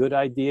that's a good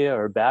idea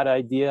or a bad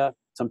idea.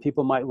 Some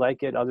people might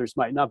like it, others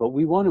might not, but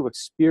we want to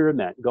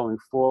experiment going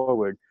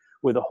forward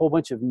with a whole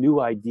bunch of new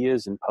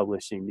ideas in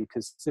publishing,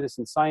 because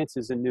citizen science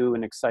is a new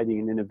and exciting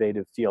and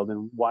innovative field,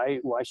 and why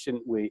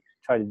shouldn't we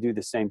try to do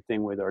the same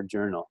thing with our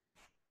journal?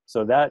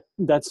 So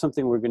that's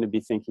something we're going to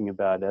be thinking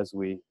about as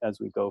we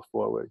go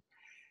forward.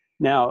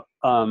 Now,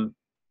 the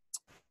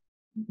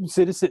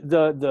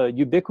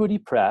Ubiquity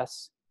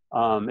Press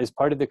is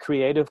part of the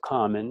Creative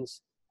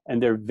Commons,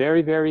 and they're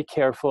very, very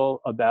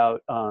careful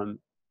about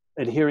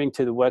adhering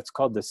to what's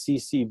called the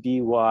CC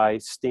BY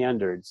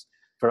standards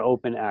for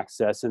open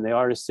access, and they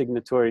are a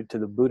signatory to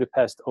the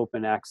Budapest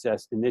Open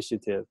Access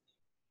Initiative.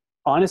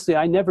 Honestly,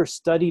 I never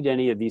studied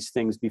any of these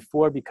things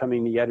before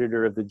becoming the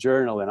editor of the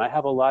journal, and I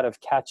have a lot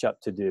of catch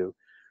up to do.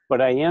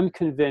 But I am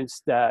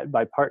convinced that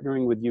by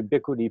partnering with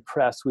Ubiquity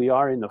Press, we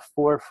are in the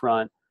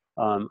forefront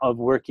of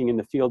working in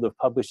the field of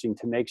publishing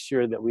to make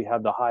sure that we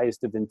have the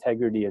highest of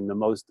integrity and the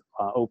most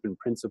open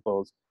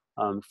principles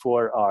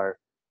for our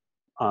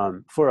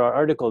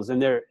articles.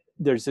 And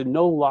there's a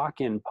no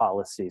lock-in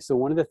policy. So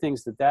one of the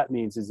things that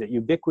means is that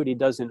Ubiquity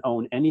doesn't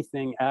own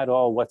anything at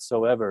all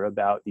whatsoever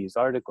about these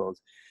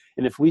articles.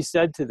 And if we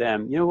said to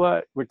them, you know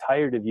what, we're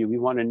tired of you, we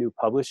want a new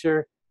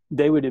publisher,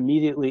 they would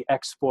immediately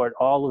export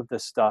all of the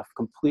stuff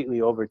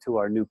completely over to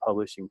our new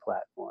publishing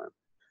platform.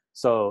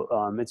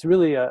 So it's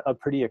really a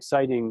pretty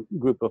exciting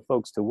group of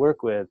folks to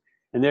work with.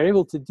 And they're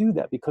able to do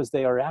that because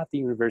they are at the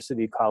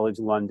University College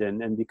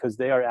London, and because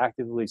they are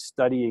actively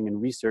studying and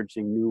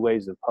researching new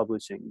ways of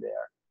publishing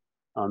there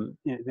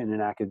in an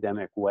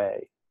academic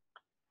way.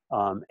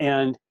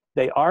 And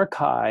they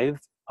archive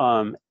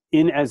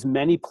in as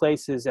many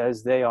places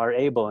as they are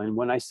able. And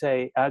when I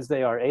say as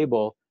they are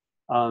able,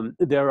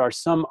 there are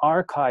some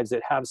archives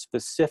that have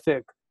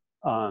specific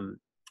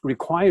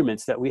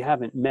requirements that we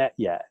haven't met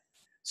yet.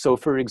 So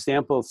for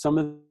example, some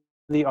of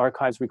the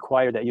archives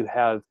require that you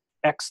have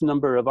X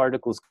number of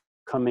articles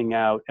coming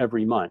out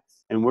every month,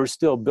 and we're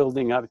still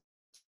building up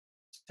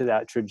to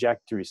that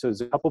trajectory. So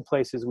there's a couple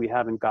places we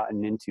haven't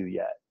gotten into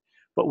yet,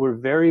 but we're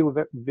very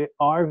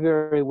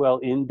well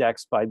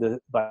indexed by the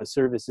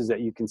services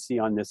that you can see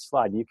on this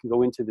slide. You can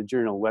go into the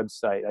journal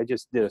website. I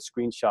just did a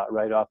screenshot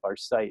right off our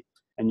site,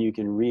 and you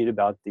can read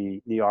about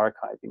the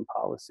archiving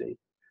policy.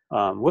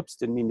 Whoops,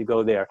 didn't mean to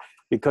go there,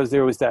 because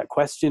there was that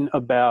question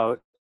about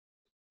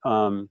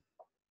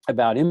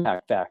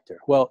impact factor.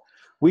 Well,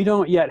 we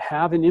don't yet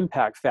have an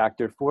impact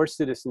factor for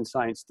citizen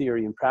science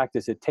theory and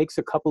practice. It takes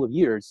a couple of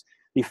years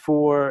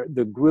before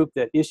the group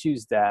that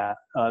issues that,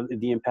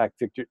 the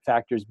impact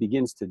factors,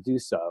 begins to do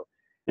so.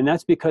 And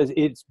that's because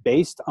it's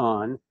based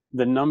on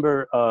the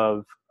number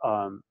of,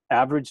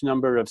 average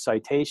number of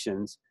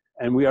citations.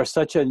 And we are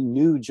such a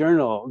new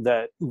journal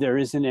that there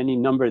isn't any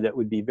number that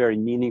would be very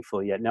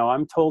meaningful yet. Now,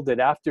 I'm told that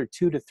after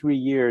 2 to 3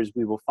 years,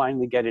 we will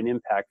finally get an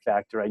impact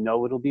factor. I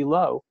know it'll be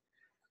low.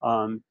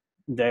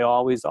 They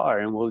always are.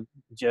 And we'll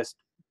just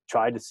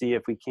try to see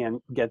if we can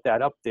get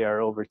that up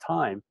there over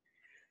time.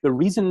 The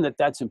reason that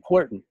that's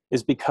important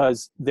is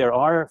because there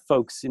are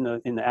folks in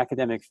the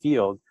academic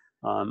field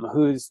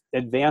whose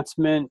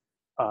advancement,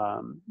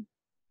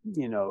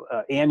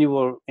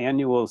 annual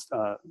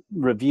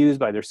reviews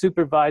by their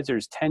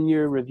supervisors,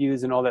 tenure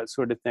reviews, and all that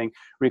sort of thing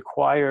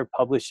require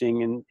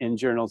publishing in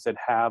journals that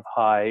have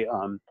high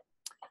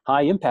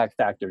impact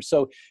factors.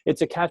 So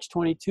it's a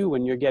catch-22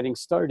 when you're getting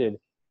started.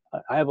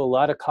 I have a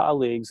lot of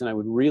colleagues, and I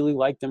would really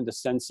like them to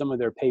send some of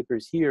their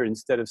papers here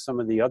instead of some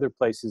of the other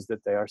places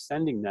that they are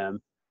sending them.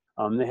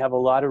 They have a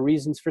lot of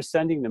reasons for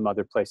sending them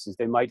other places.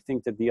 They might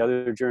think that the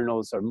other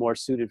journals are more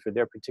suited for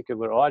their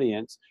particular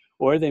audience,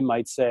 or they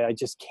might say, I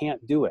just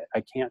can't do it.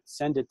 I can't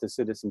send it to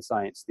Citizen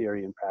Science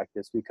Theory and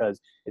Practice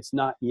because it's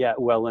not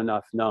yet well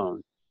enough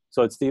known.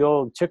 So it's the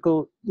old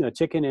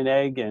chicken and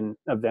egg, and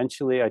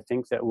eventually I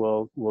think that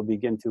we'll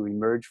begin to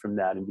emerge from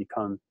that and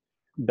become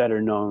better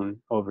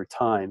known over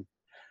time.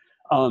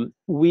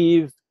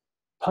 We've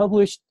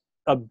published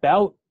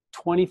about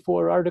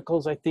 24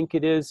 articles, I think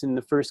it is, in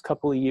the first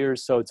couple of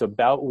years. So it's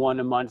about 1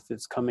 a month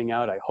that's coming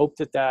out. I hope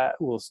that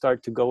will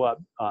start to go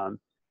up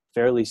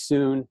fairly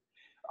soon.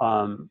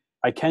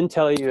 I can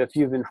tell you, if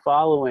you've been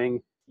following,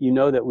 you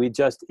know that we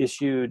just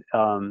issued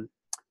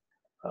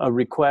a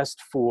request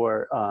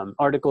for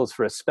articles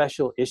for a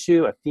special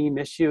issue, a theme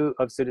issue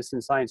of Citizen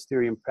Science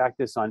Theory and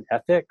Practice on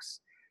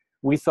ethics.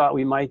 We thought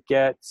we might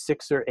get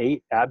 6 or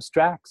 8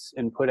 abstracts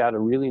and put out a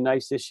really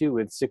nice issue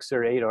with 6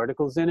 or 8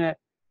 articles in it.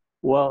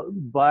 Well,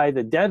 by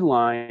the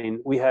deadline,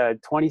 we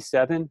had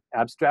 27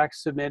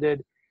 abstracts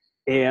submitted,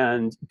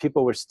 and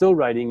people were still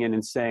writing in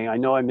and saying, I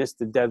know I missed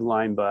the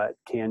deadline, but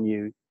can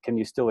you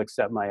still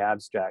accept my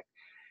abstract?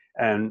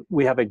 And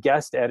we have 2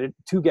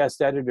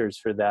 guest editors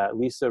for that,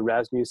 Lisa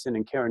Rasmussen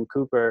and Karen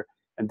Cooper,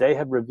 and they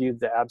have reviewed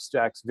the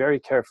abstracts very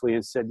carefully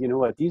and said, you know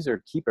what, these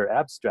are keeper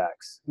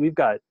abstracts. We've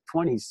got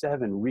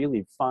 27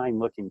 really fine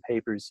looking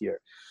papers here.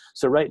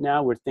 So right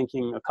now we're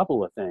thinking a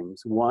couple of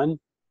things. One,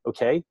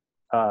 okay,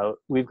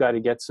 we've got to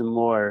get some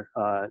more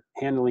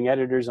handling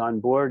editors on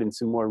board and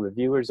some more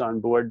reviewers on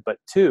board. But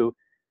 2,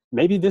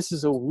 maybe this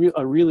is a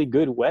really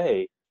good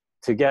way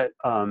to get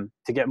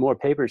more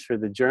papers for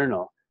the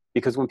journal,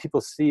 because when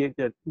people see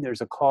that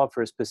there's a call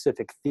for a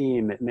specific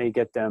theme, it may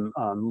get them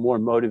more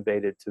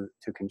motivated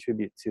to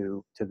contribute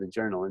to the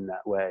journal in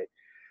that way.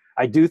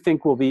 I do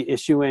think we'll be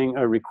issuing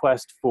a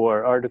request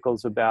for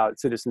articles about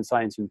citizen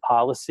science and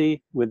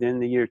policy within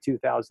the year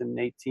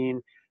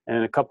 2018.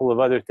 And a couple of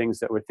other things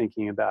that we're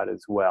thinking about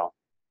as well.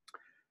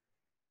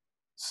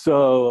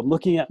 So I'm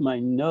looking at my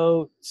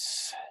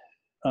notes.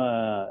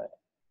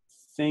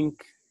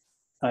 Think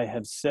I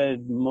have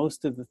said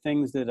most of the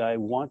things that I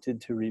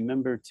wanted to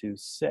remember to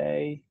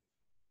say.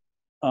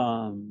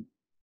 And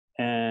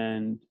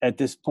at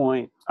this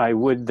point, I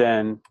would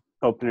then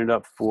open it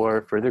up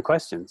for further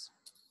questions.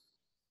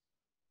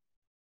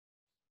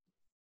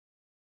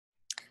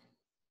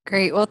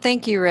 Great. Well,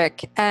 thank you,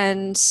 Rick.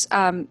 And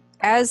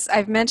as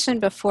I've mentioned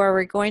before,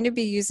 we're going to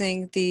be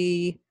using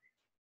the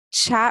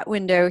chat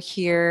window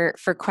here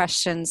for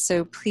questions.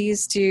 So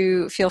please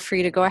do feel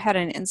free to go ahead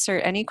and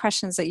insert any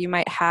questions that you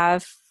might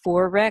have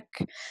for Rick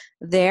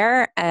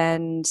there,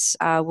 and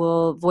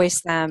we'll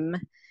voice them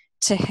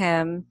to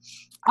him.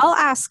 I'll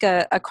ask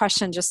a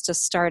question just to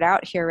start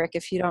out here, Rick,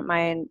 if you don't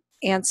mind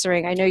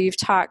answering. I know you've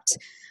talked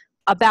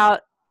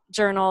about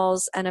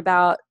journals and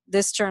about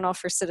this journal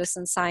for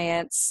citizen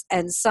science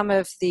and some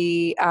of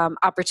the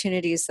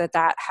opportunities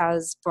that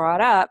has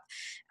brought up.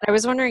 And I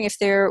was wondering if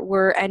there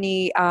were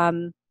any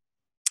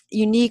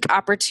unique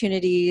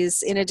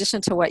opportunities, in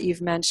addition to what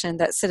you've mentioned,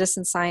 that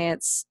citizen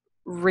science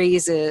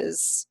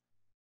raises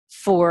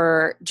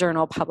for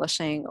journal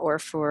publishing or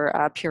for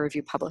peer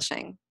review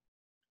publishing.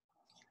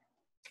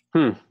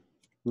 I'm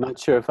not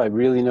sure if I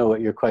really know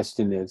what your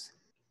question is.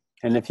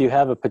 And if you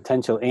have a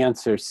potential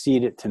answer,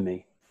 seed it to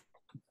me.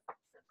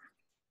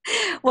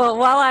 Well,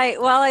 while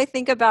I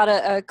think about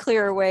a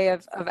clearer way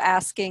of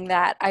asking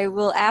that, I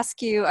will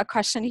ask you a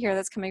question here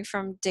that's coming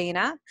from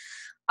Dana,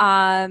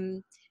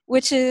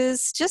 which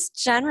is just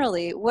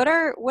generally, what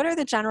are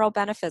the general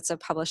benefits of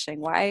publishing?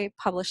 Why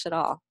publish at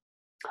all?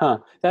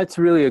 That's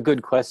really a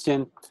good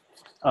question.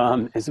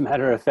 As a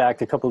matter of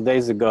fact, a couple of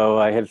days ago,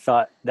 I had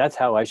thought that's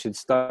how I should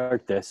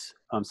start this.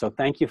 So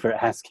thank you for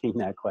asking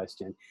that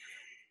question.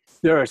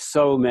 There are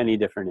so many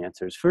different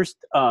answers. First,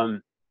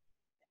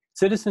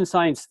 citizen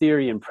science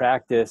theory and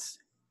practice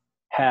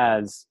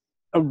has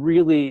a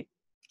really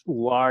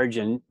large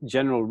and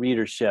general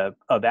readership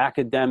of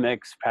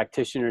academics,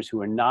 practitioners who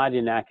are not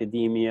in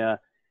academia,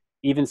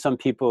 even some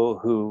people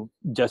who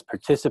just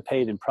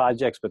participate in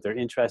projects, but they're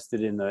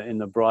interested in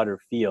the broader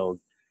field.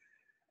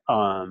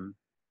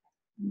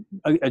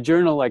 A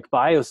journal like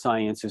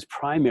Bioscience is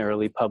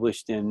primarily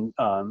published in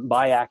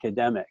by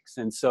academics,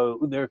 and so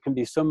there can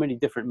be so many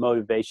different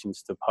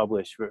motivations to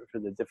publish for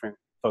the different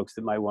folks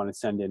that might want to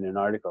send in an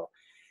article.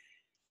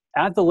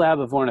 At the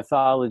Lab of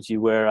Ornithology,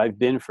 where I've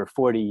been for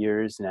 40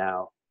 years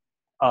now,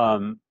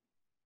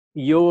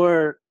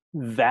 your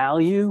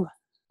value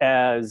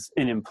as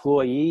an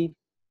employee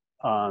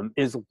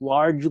is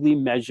largely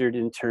measured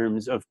in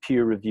terms of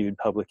peer-reviewed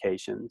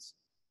publications.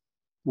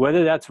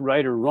 Whether that's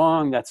right or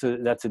wrong, that's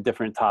a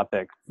different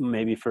topic,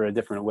 maybe for a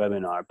different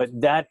webinar. But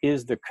that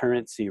is the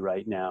currency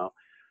right now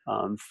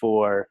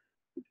for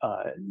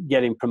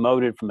getting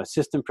promoted from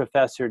assistant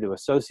professor to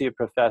associate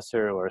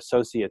professor or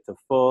associate to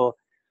full.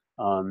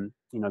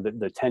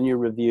 The tenure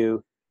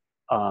review.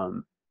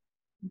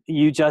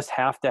 You just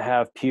have to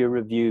have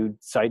peer-reviewed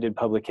cited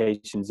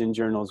publications in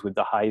journals with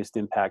the highest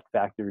impact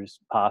factors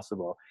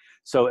possible.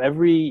 So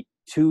every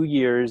 2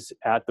 years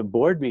at the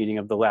board meeting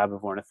of the Lab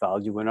of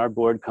Ornithology, when our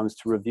board comes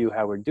to review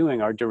how we're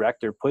doing, our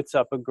director puts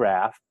up a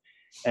graph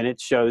and it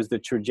shows the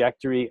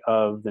trajectory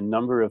of the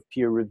number of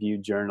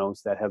peer-reviewed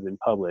journals that have been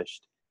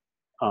published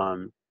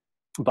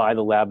by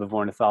the Lab of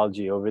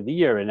Ornithology over the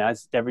year. And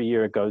as every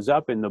year it goes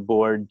up and the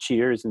board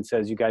cheers and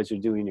says, you guys are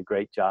doing a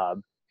great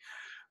job.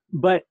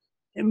 But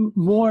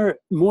more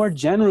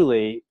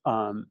generally,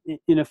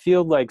 in a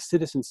field like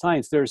citizen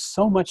science, there's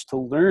so much to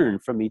learn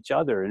from each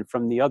other and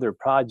from the other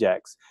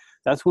projects.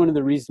 That's one of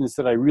the reasons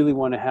that I really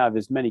want to have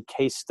as many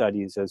case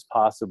studies as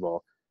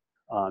possible.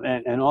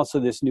 And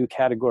also this new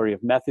category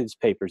of methods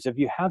papers. If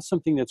you have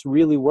something that's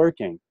really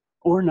working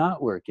or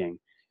not working,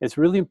 it's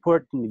really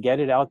important to get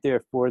it out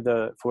there for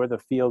the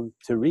field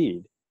to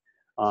read.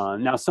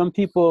 Now, some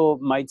people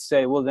might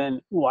say, well,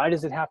 then why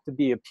does it have to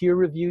be a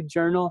peer-reviewed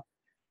journal?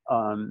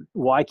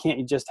 Why can't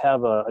you just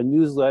have a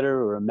newsletter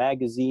or a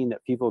magazine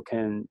that people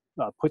can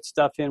put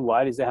stuff in?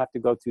 Why does it have to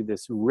go through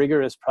this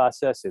rigorous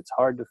process? It's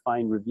hard to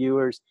find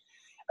reviewers.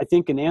 I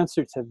think an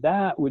answer to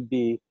that would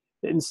be,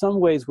 in some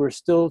ways, we're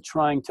still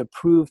trying to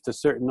prove to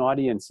certain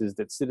audiences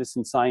that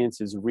citizen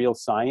science is real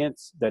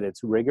science, that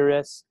it's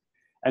rigorous.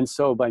 And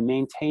so by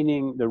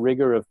maintaining the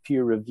rigor of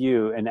peer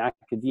review and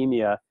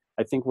academia,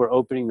 I think we're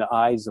opening the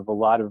eyes of a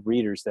lot of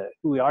readers that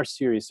we are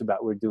serious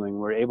about what we're doing.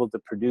 We're able to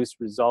produce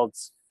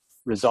results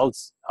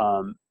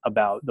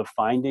about the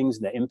findings,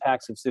 the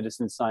impacts of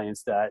citizen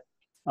science that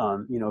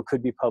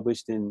could be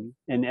published in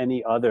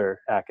any other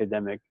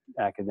academic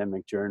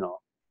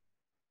journal.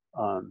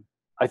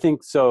 I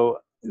think so.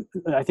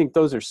 I think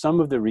those are some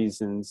of the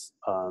reasons.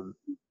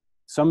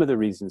 Some of the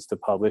reasons to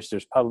publish.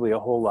 There's probably a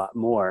whole lot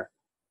more.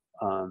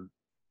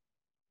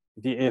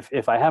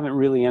 If I haven't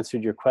really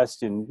answered your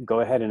question,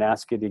 go ahead and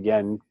ask it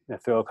again.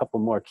 Throw a couple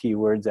more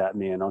keywords at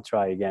me, and I'll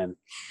try again.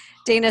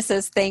 Dana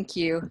says thank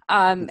you,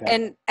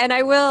 Okay. and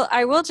I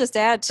will just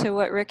add to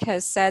what Rick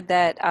has said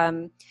that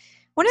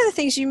one of the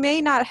things you may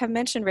not have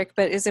mentioned, Rick,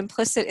 but is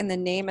implicit in the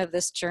name of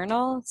this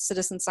journal,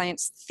 Citizen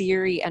Science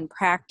Theory and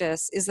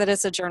Practice, is that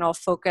it's a journal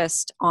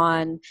focused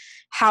on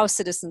how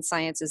citizen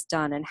science is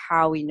done and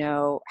how we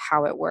know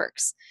how it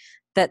works.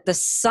 That the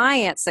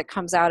science that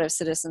comes out of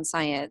citizen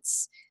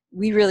science,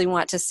 we really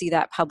want to see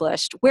that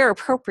published where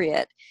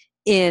appropriate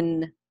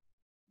in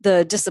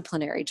the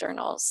disciplinary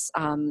journals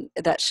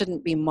that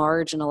shouldn't be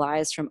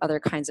marginalized from other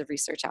kinds of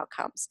research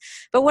outcomes.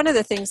 But one of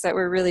the things that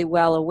we're really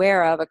well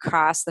aware of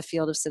across the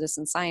field of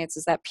citizen science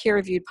is that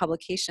peer-reviewed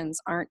publications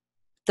aren't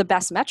the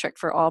best metric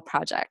for all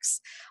projects.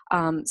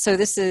 So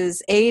this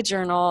is a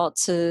journal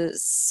to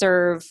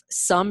serve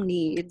some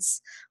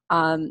needs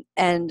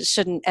and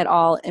shouldn't at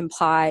all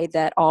imply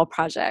that all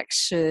projects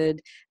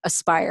should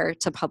aspire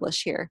to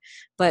publish here.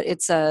 But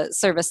it's a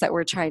service that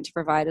we're trying to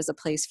provide as a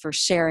place for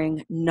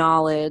sharing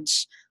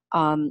knowledge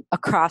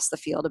across the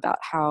field about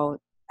how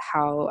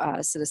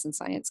citizen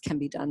science can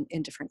be done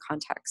in different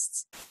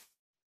contexts.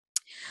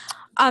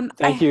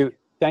 Thank you.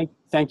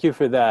 Thank you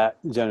for that,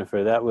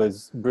 Jennifer. That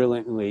was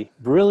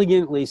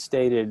brilliantly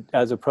stated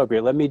as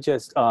appropriate. Let me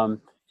just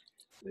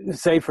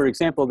say, for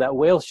example, that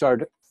whale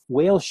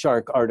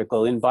shark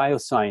article in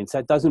Bioscience,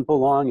 that doesn't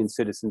belong in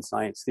citizen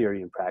science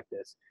theory and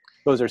practice.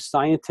 Those are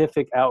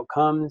scientific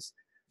outcomes.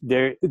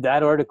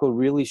 That article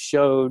really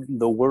showed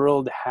the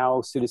world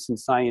how citizen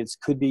science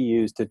could be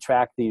used to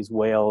track these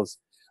whales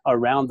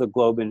around the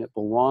globe, and it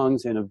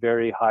belongs in a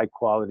very high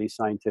quality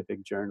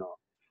scientific journal.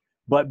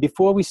 But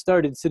before we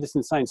started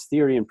citizen science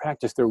theory and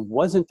practice, there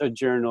wasn't a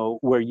journal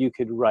where you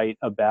could write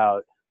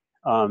about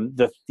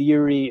the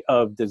theory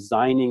of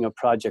designing a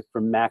project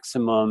for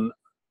maximum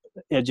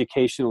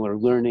educational or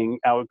learning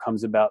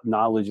outcomes about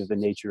knowledge of the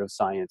nature of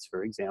science,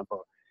 for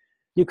example.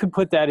 You could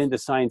put that into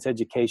science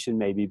education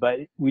maybe, but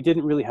we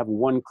didn't really have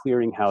one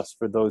clearinghouse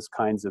for those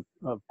kinds of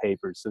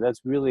papers. So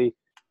that's really,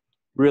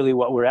 really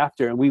what we're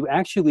after. And we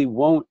actually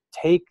won't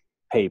take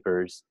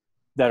papers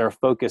that are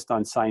focused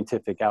on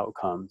scientific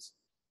outcomes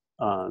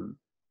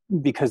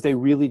because they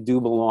really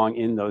do belong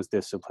in those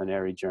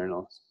disciplinary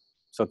journals.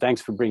 So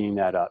thanks for bringing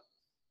that up.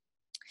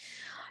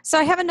 So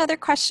I have another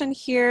question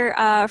here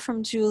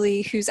from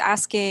Julie, who's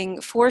asking,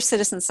 for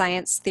citizen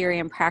science theory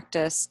and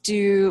practice,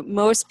 do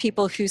most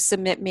people who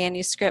submit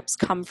manuscripts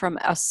come from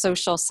a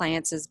social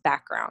sciences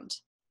background?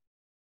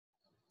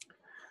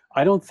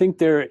 I don't think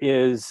there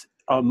is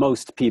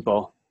most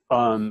people.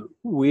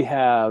 We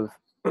have,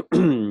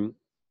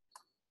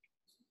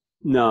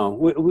 no,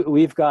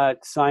 we've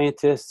got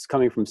scientists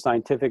coming from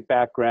scientific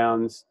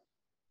backgrounds.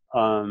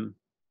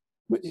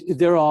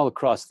 They're all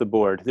across the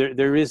board.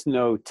 There is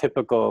no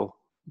typical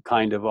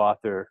kind of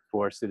author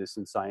for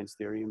citizen science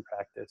theory and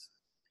practice.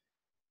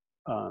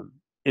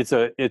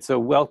 It's a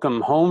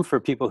welcome home for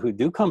people who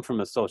do come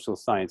from a social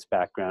science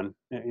background.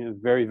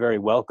 Very, very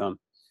welcome.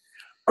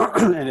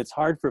 And it's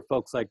hard for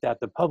folks like that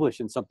to publish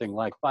in something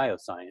like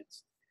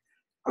bioscience.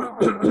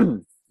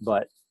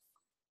 But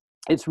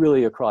it's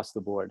really across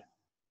the board.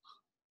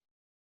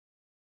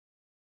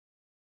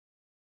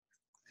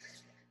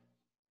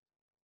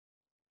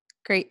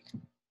 Great.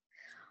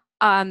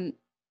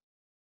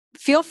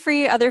 Feel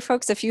free, other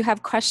folks, if you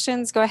have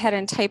questions, go ahead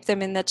and type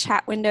them in the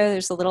chat window.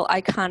 There's a little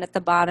icon at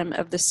the bottom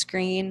of the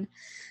screen.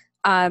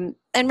 And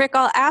Rick,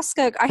 I'll ask,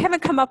 I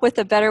haven't come up with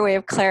a better way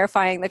of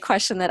clarifying the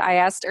question that I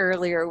asked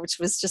earlier, which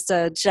was just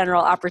a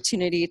general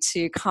opportunity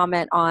to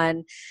comment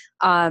on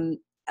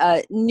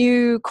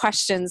new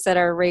questions that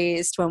are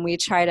raised when we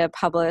try to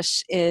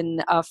publish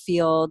in a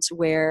field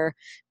where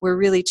we're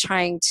really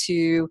trying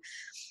to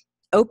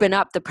open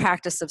up the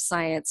practice of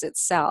science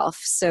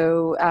itself.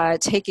 So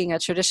taking a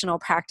traditional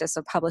practice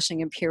of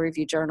publishing in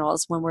peer-reviewed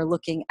journals, when we're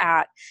looking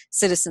at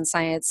citizen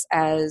science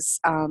as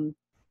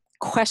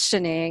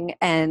questioning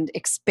and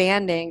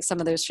expanding some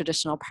of those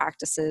traditional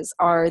practices,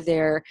 are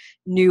there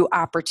new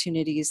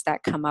opportunities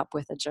that come up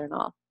with a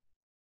journal?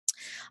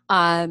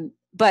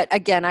 But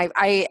again,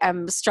 I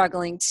am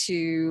struggling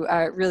to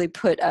really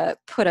put a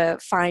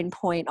fine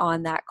point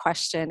on that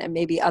question, and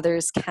maybe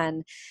others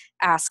can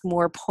ask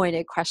more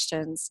pointed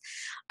questions.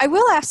 I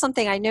will ask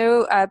something. I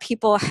know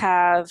people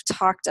have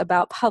talked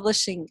about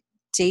publishing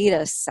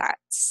data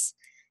sets,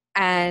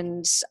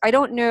 and I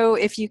don't know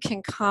if you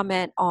can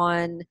comment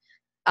on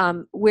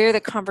where the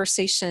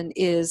conversation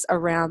is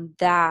around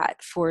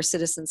that for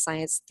citizen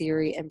science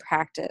theory and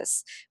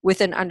practice, with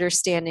an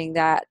understanding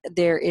that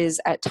there is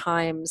at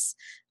times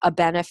a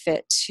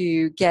benefit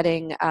to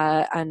getting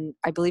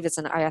I believe it's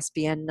an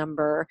ISBN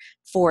number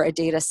for a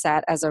data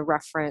set as a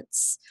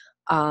reference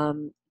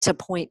to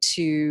point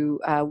to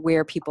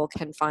where people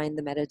can find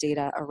the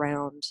metadata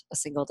around a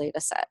single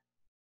data set.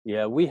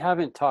 Yeah, we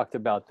haven't talked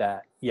about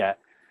that yet.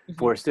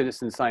 For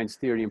citizen science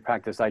theory and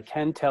practice. I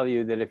can tell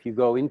you that if you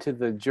go into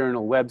the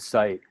journal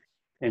website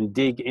and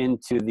dig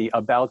into the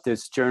About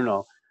This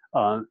Journal,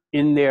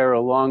 in there,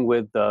 along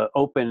with the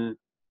open,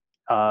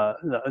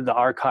 the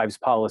archives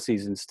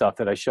policies and stuff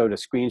that I showed a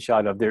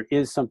screenshot of, there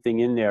is something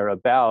in there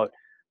about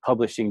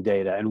publishing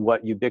data and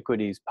what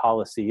Ubiquity's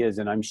policy is.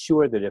 And I'm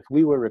sure that if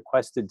we were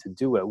requested to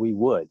do it, we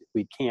would.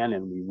 We can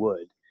and we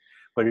would.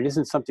 But it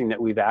isn't something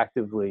that we've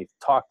actively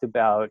talked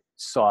about,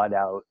 sought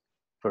out,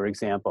 for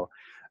example.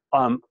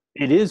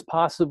 It is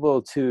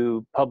possible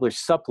to publish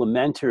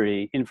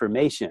supplementary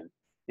information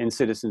in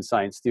citizen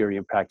science theory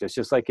and practice,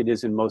 just like it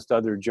is in most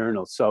other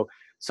journals. So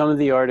some of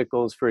the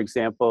articles, for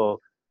example,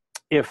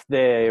 if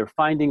their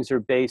findings are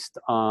based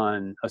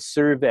on a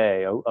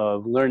survey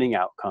of learning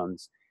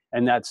outcomes,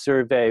 and that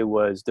survey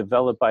was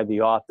developed by the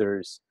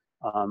authors,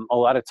 a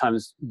lot of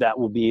times that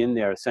will be in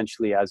there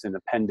essentially as an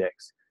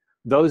appendix.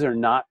 Those are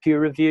not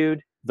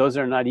peer-reviewed. Those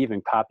are not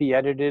even copy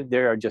edited.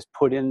 They are just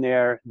put in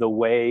there the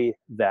way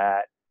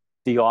that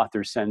the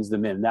author sends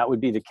them in. That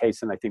would be the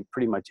case in, I think,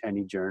 pretty much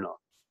any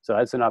journal. So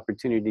that's an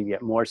opportunity to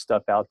get more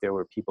stuff out there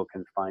where people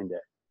can find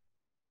it.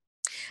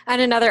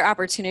 And another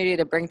opportunity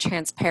to bring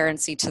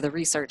transparency to the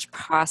research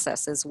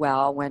process as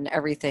well, when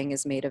everything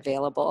is made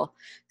available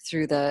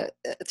through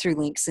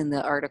links in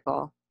the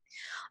article.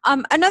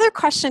 Another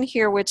question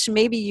here, which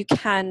maybe you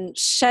can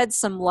shed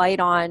some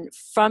light on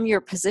from your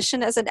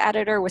position as an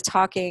editor, with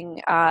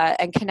talking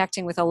and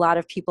connecting with a lot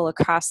of people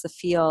across the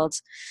field.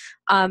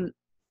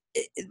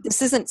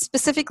 This isn't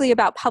specifically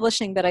about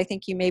publishing, but I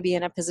think you may be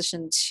in a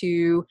position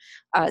to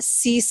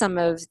see some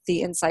of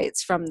the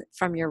insights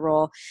from your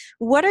role.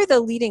 What are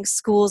the leading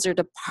schools or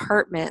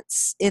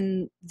departments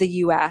in the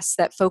US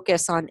that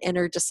focus on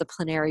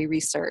interdisciplinary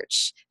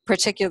research,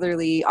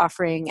 particularly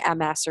offering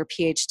MS or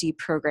PhD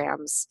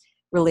programs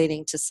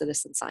relating to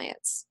citizen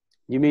science?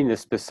 You mean the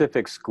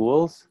specific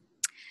schools?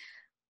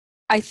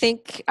 I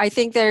think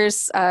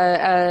there's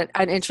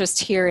an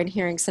interest here in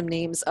hearing some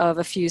names of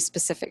a few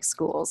specific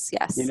schools. You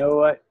Yes. know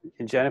what,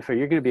 Jennifer,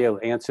 you're going to be able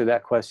to answer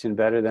that question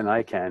better than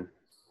I can.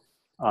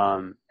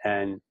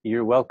 And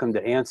you're welcome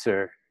to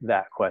answer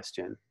that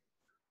question.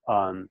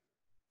 I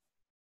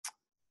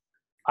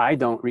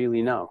don't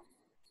really know.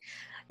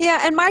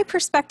 Yeah, and my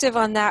perspective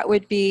on that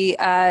would be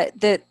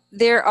that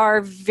there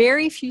are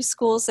very few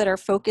schools that are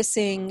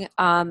focusing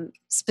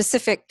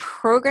specific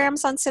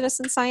programs on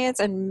citizen science,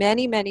 and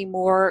many, many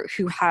more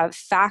who have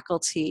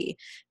faculty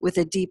with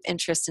a deep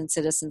interest in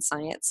citizen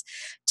science.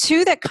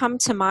 Two that come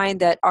to mind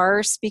that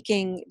are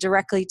speaking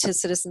directly to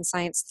citizen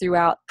science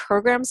throughout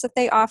programs that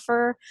they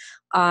offer,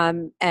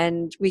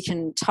 and we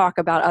can talk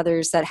about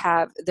others that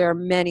have, there are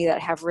many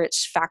that have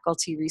rich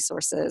faculty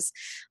resources.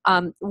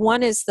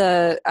 One is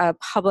the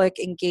public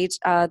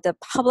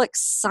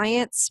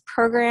science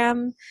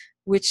program,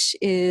 which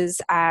is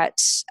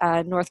at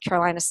North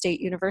Carolina State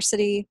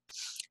University.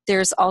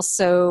 There's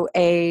also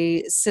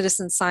a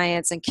citizen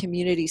science and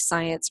community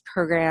science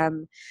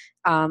program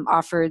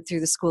offered through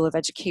the School of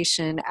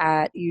Education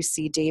at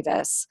UC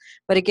Davis.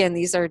 But again,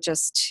 these are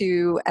just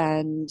two,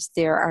 and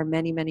there are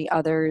many, many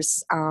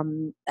others.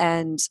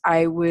 And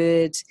I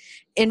would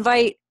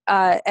invite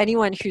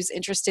anyone who's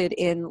interested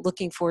in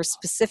looking for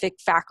specific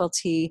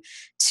faculty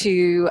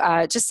to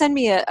just send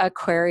me a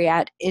query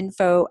at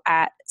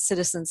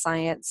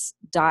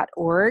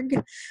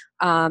info@citizenscience.org.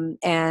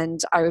 And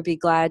I would be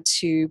glad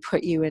to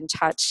put you in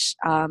touch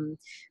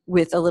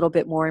with a little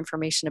bit more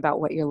information about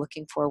what you're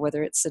looking for,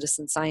 whether it's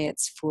citizen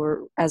science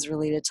for as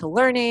related to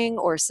learning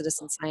or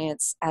citizen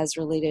science as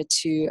related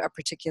to a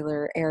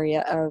particular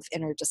area of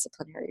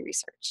interdisciplinary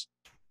research.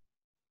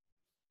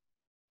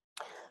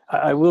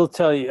 I will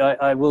tell you,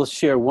 I will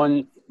share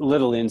one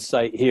little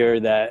insight here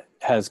that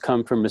has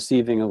come from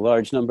receiving a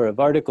large number of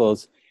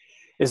articles,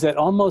 is that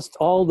almost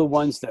all the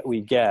ones that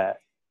we get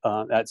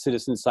at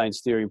Citizen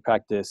Science Theory and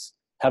Practice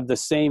have the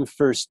same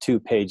first 2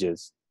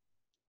 pages.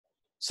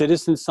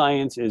 Citizen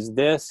science is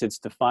this, it's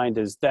defined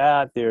as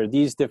that, there are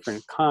these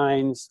different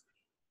kinds,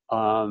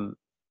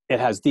 it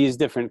has these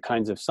different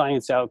kinds of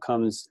science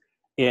outcomes,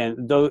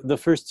 and the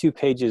first 2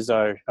 pages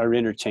are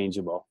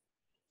interchangeable.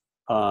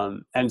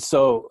 And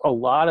so a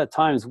lot of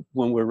times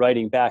when we're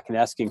writing back and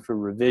asking for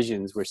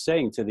revisions, we're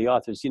saying to the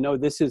authors, you know,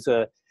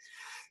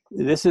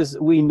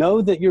 we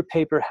know that your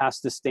paper has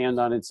to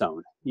stand on its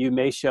own. You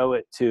may show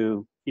it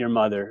to your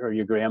mother or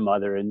your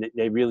grandmother, and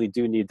they really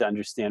do need to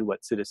understand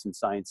what citizen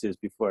science is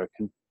before it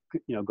can,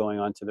 you know, going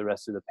on to the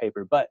rest of the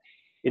paper. But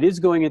it is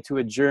going into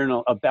a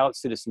journal about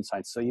citizen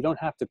science, so you don't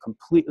have to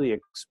completely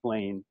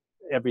explain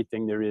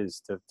everything there is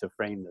to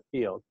frame the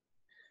field.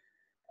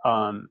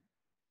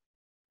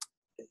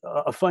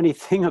 A funny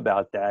thing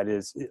about that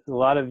is a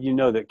lot of you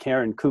know that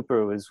Karen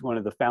Cooper was one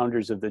of the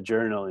founders of the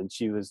journal, and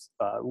she was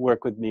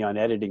worked with me on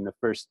editing the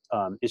first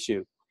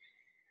issue.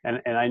 And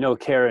I know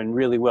Karen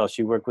really well.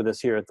 She worked with us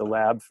here at the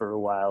lab for a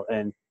while,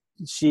 and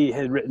she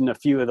had written a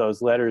few of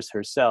those letters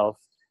herself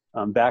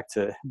back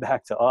to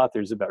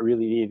authors about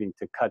really needing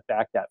to cut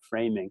back that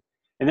framing.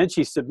 And then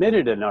she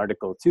submitted an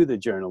article to the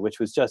journal, which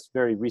was just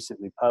very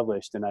recently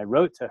published. And I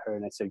wrote to her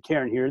and I said,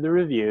 Karen, here are the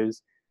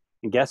reviews.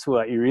 And guess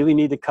what? You really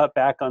need to cut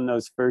back on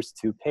those first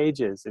 2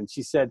 pages. And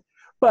she said,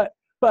 but,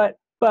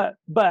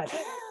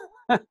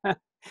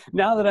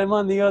 now that I'm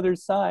on the other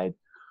side.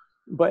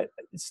 But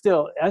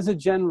still, as a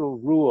general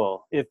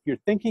rule, if you're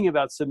thinking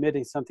about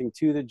submitting something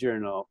to the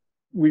journal,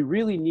 we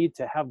really need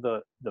to have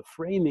the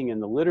framing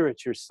and the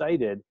literature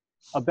cited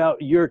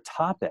about your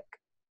topic.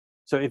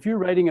 So if you're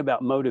writing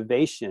about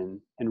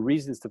motivation and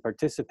reasons to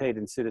participate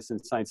in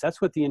citizen science,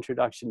 that's what the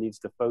introduction needs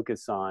to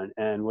focus on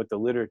and what the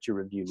literature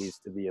review needs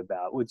to be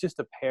about, with just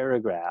a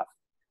paragraph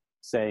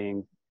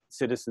saying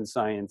citizen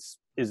science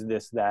is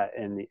this, that,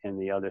 and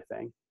the other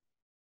thing.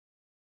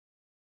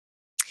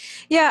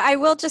 Yeah, I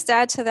will just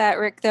add to that,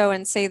 Rick, though,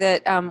 and say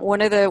that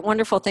one of the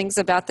wonderful things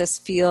about this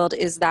field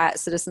is that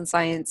citizen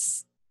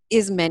science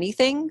is many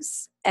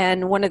things.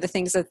 And one of the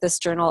things that this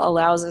journal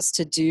allows us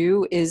to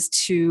do is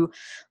to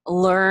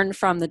learn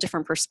from the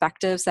different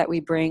perspectives that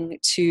we bring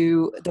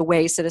to the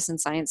way citizen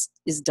science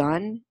is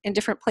done in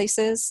different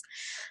places.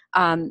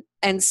 And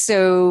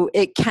so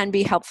it can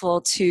be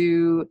helpful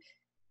to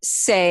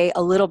say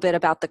a little bit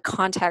about the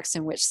context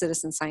in which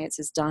citizen science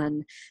is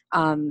done,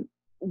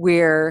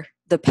 where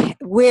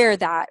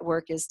that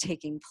work is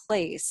taking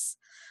place.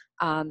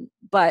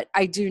 But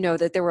I do know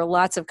that there were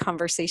lots of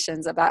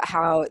conversations about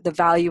how the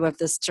value of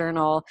this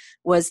journal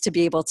was to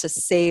be able to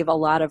save a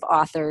lot of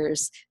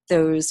authors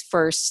those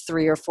first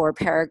 3 or 4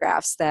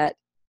 paragraphs that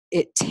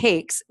it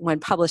takes when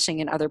publishing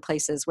in other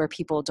places where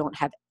people don't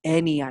have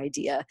any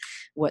idea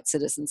what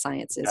citizen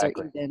science is.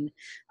 Exactly. Or even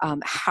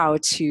how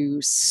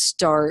to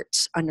start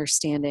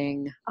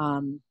understanding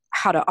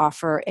how to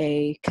offer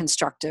a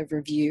constructive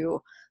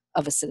review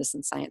of a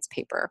citizen science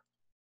paper.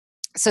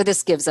 So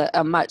this gives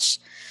a much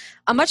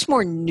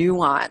more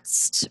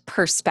nuanced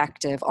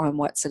perspective on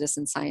what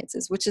citizen science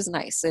is, which is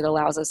nice. It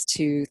allows us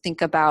to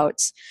think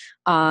about,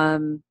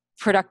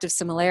 productive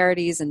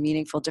similarities and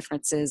meaningful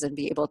differences and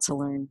be able to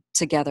learn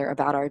together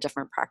about our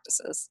different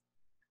practices.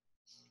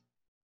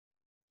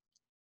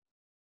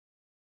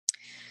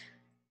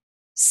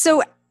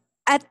 So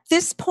at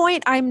this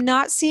point, I'm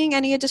not seeing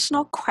any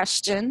additional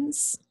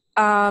questions.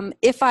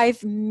 If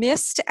I've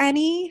missed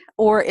any,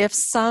 or if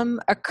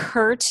some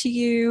occur to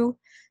you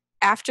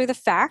after the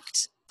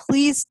fact,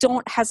 please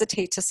don't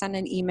hesitate to send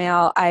an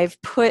email.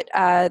 I've put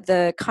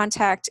the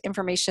contact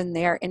information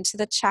there into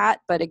the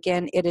chat, but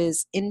again, it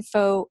is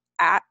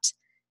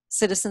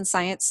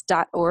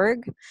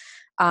info@citizenscience.org.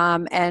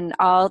 And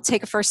I'll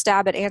take a first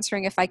stab at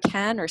answering if I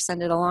can, or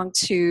send it along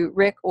to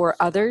Rick or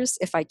others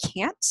if I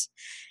can't.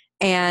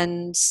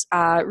 And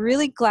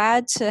really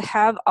glad to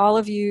have all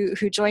of you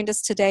who joined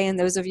us today, and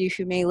those of you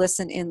who may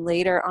listen in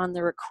later on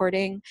the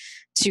recording,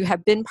 to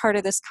have been part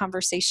of this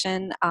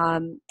conversation.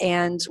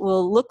 And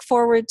we'll look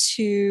forward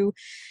to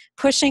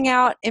pushing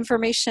out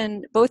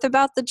information both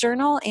about the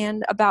journal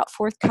and about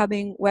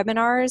forthcoming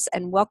webinars,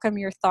 and welcome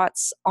your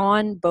thoughts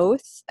on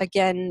both.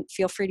 Again,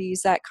 feel free to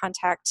use that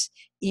contact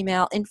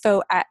email,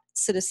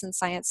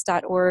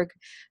 info@citizenscience.org,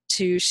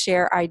 to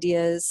share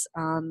ideas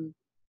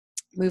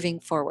moving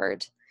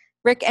forward.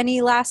 Rick, any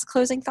last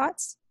closing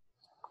thoughts?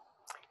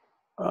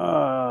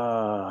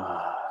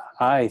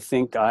 I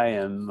think I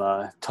am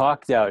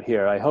talked out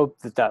here. I hope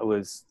that that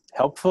was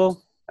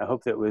helpful. I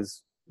hope that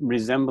was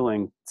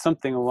resembling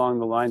something along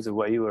the lines of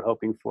what you were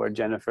hoping for,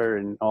 Jennifer,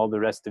 and all the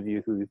rest of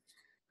you who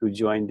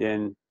joined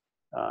in,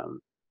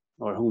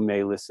 or who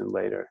may listen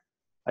later.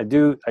 I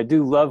do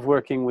love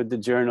working with the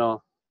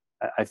journal.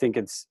 I think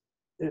it's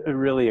a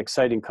really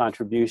exciting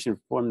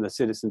contribution from the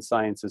Citizen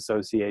Science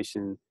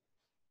Association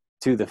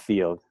to the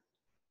field.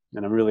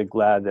 And I'm really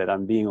glad that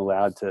I'm being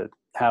allowed to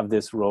have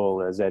this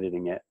role as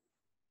editing it.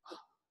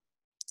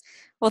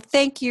 Well,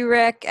 thank you,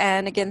 Rick.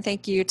 And again,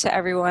 thank you to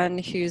everyone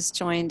who's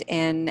joined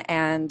in,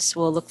 and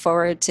we'll look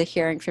forward to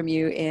hearing from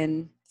you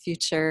in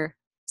future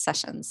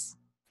sessions.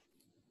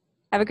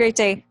 Have a great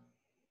day.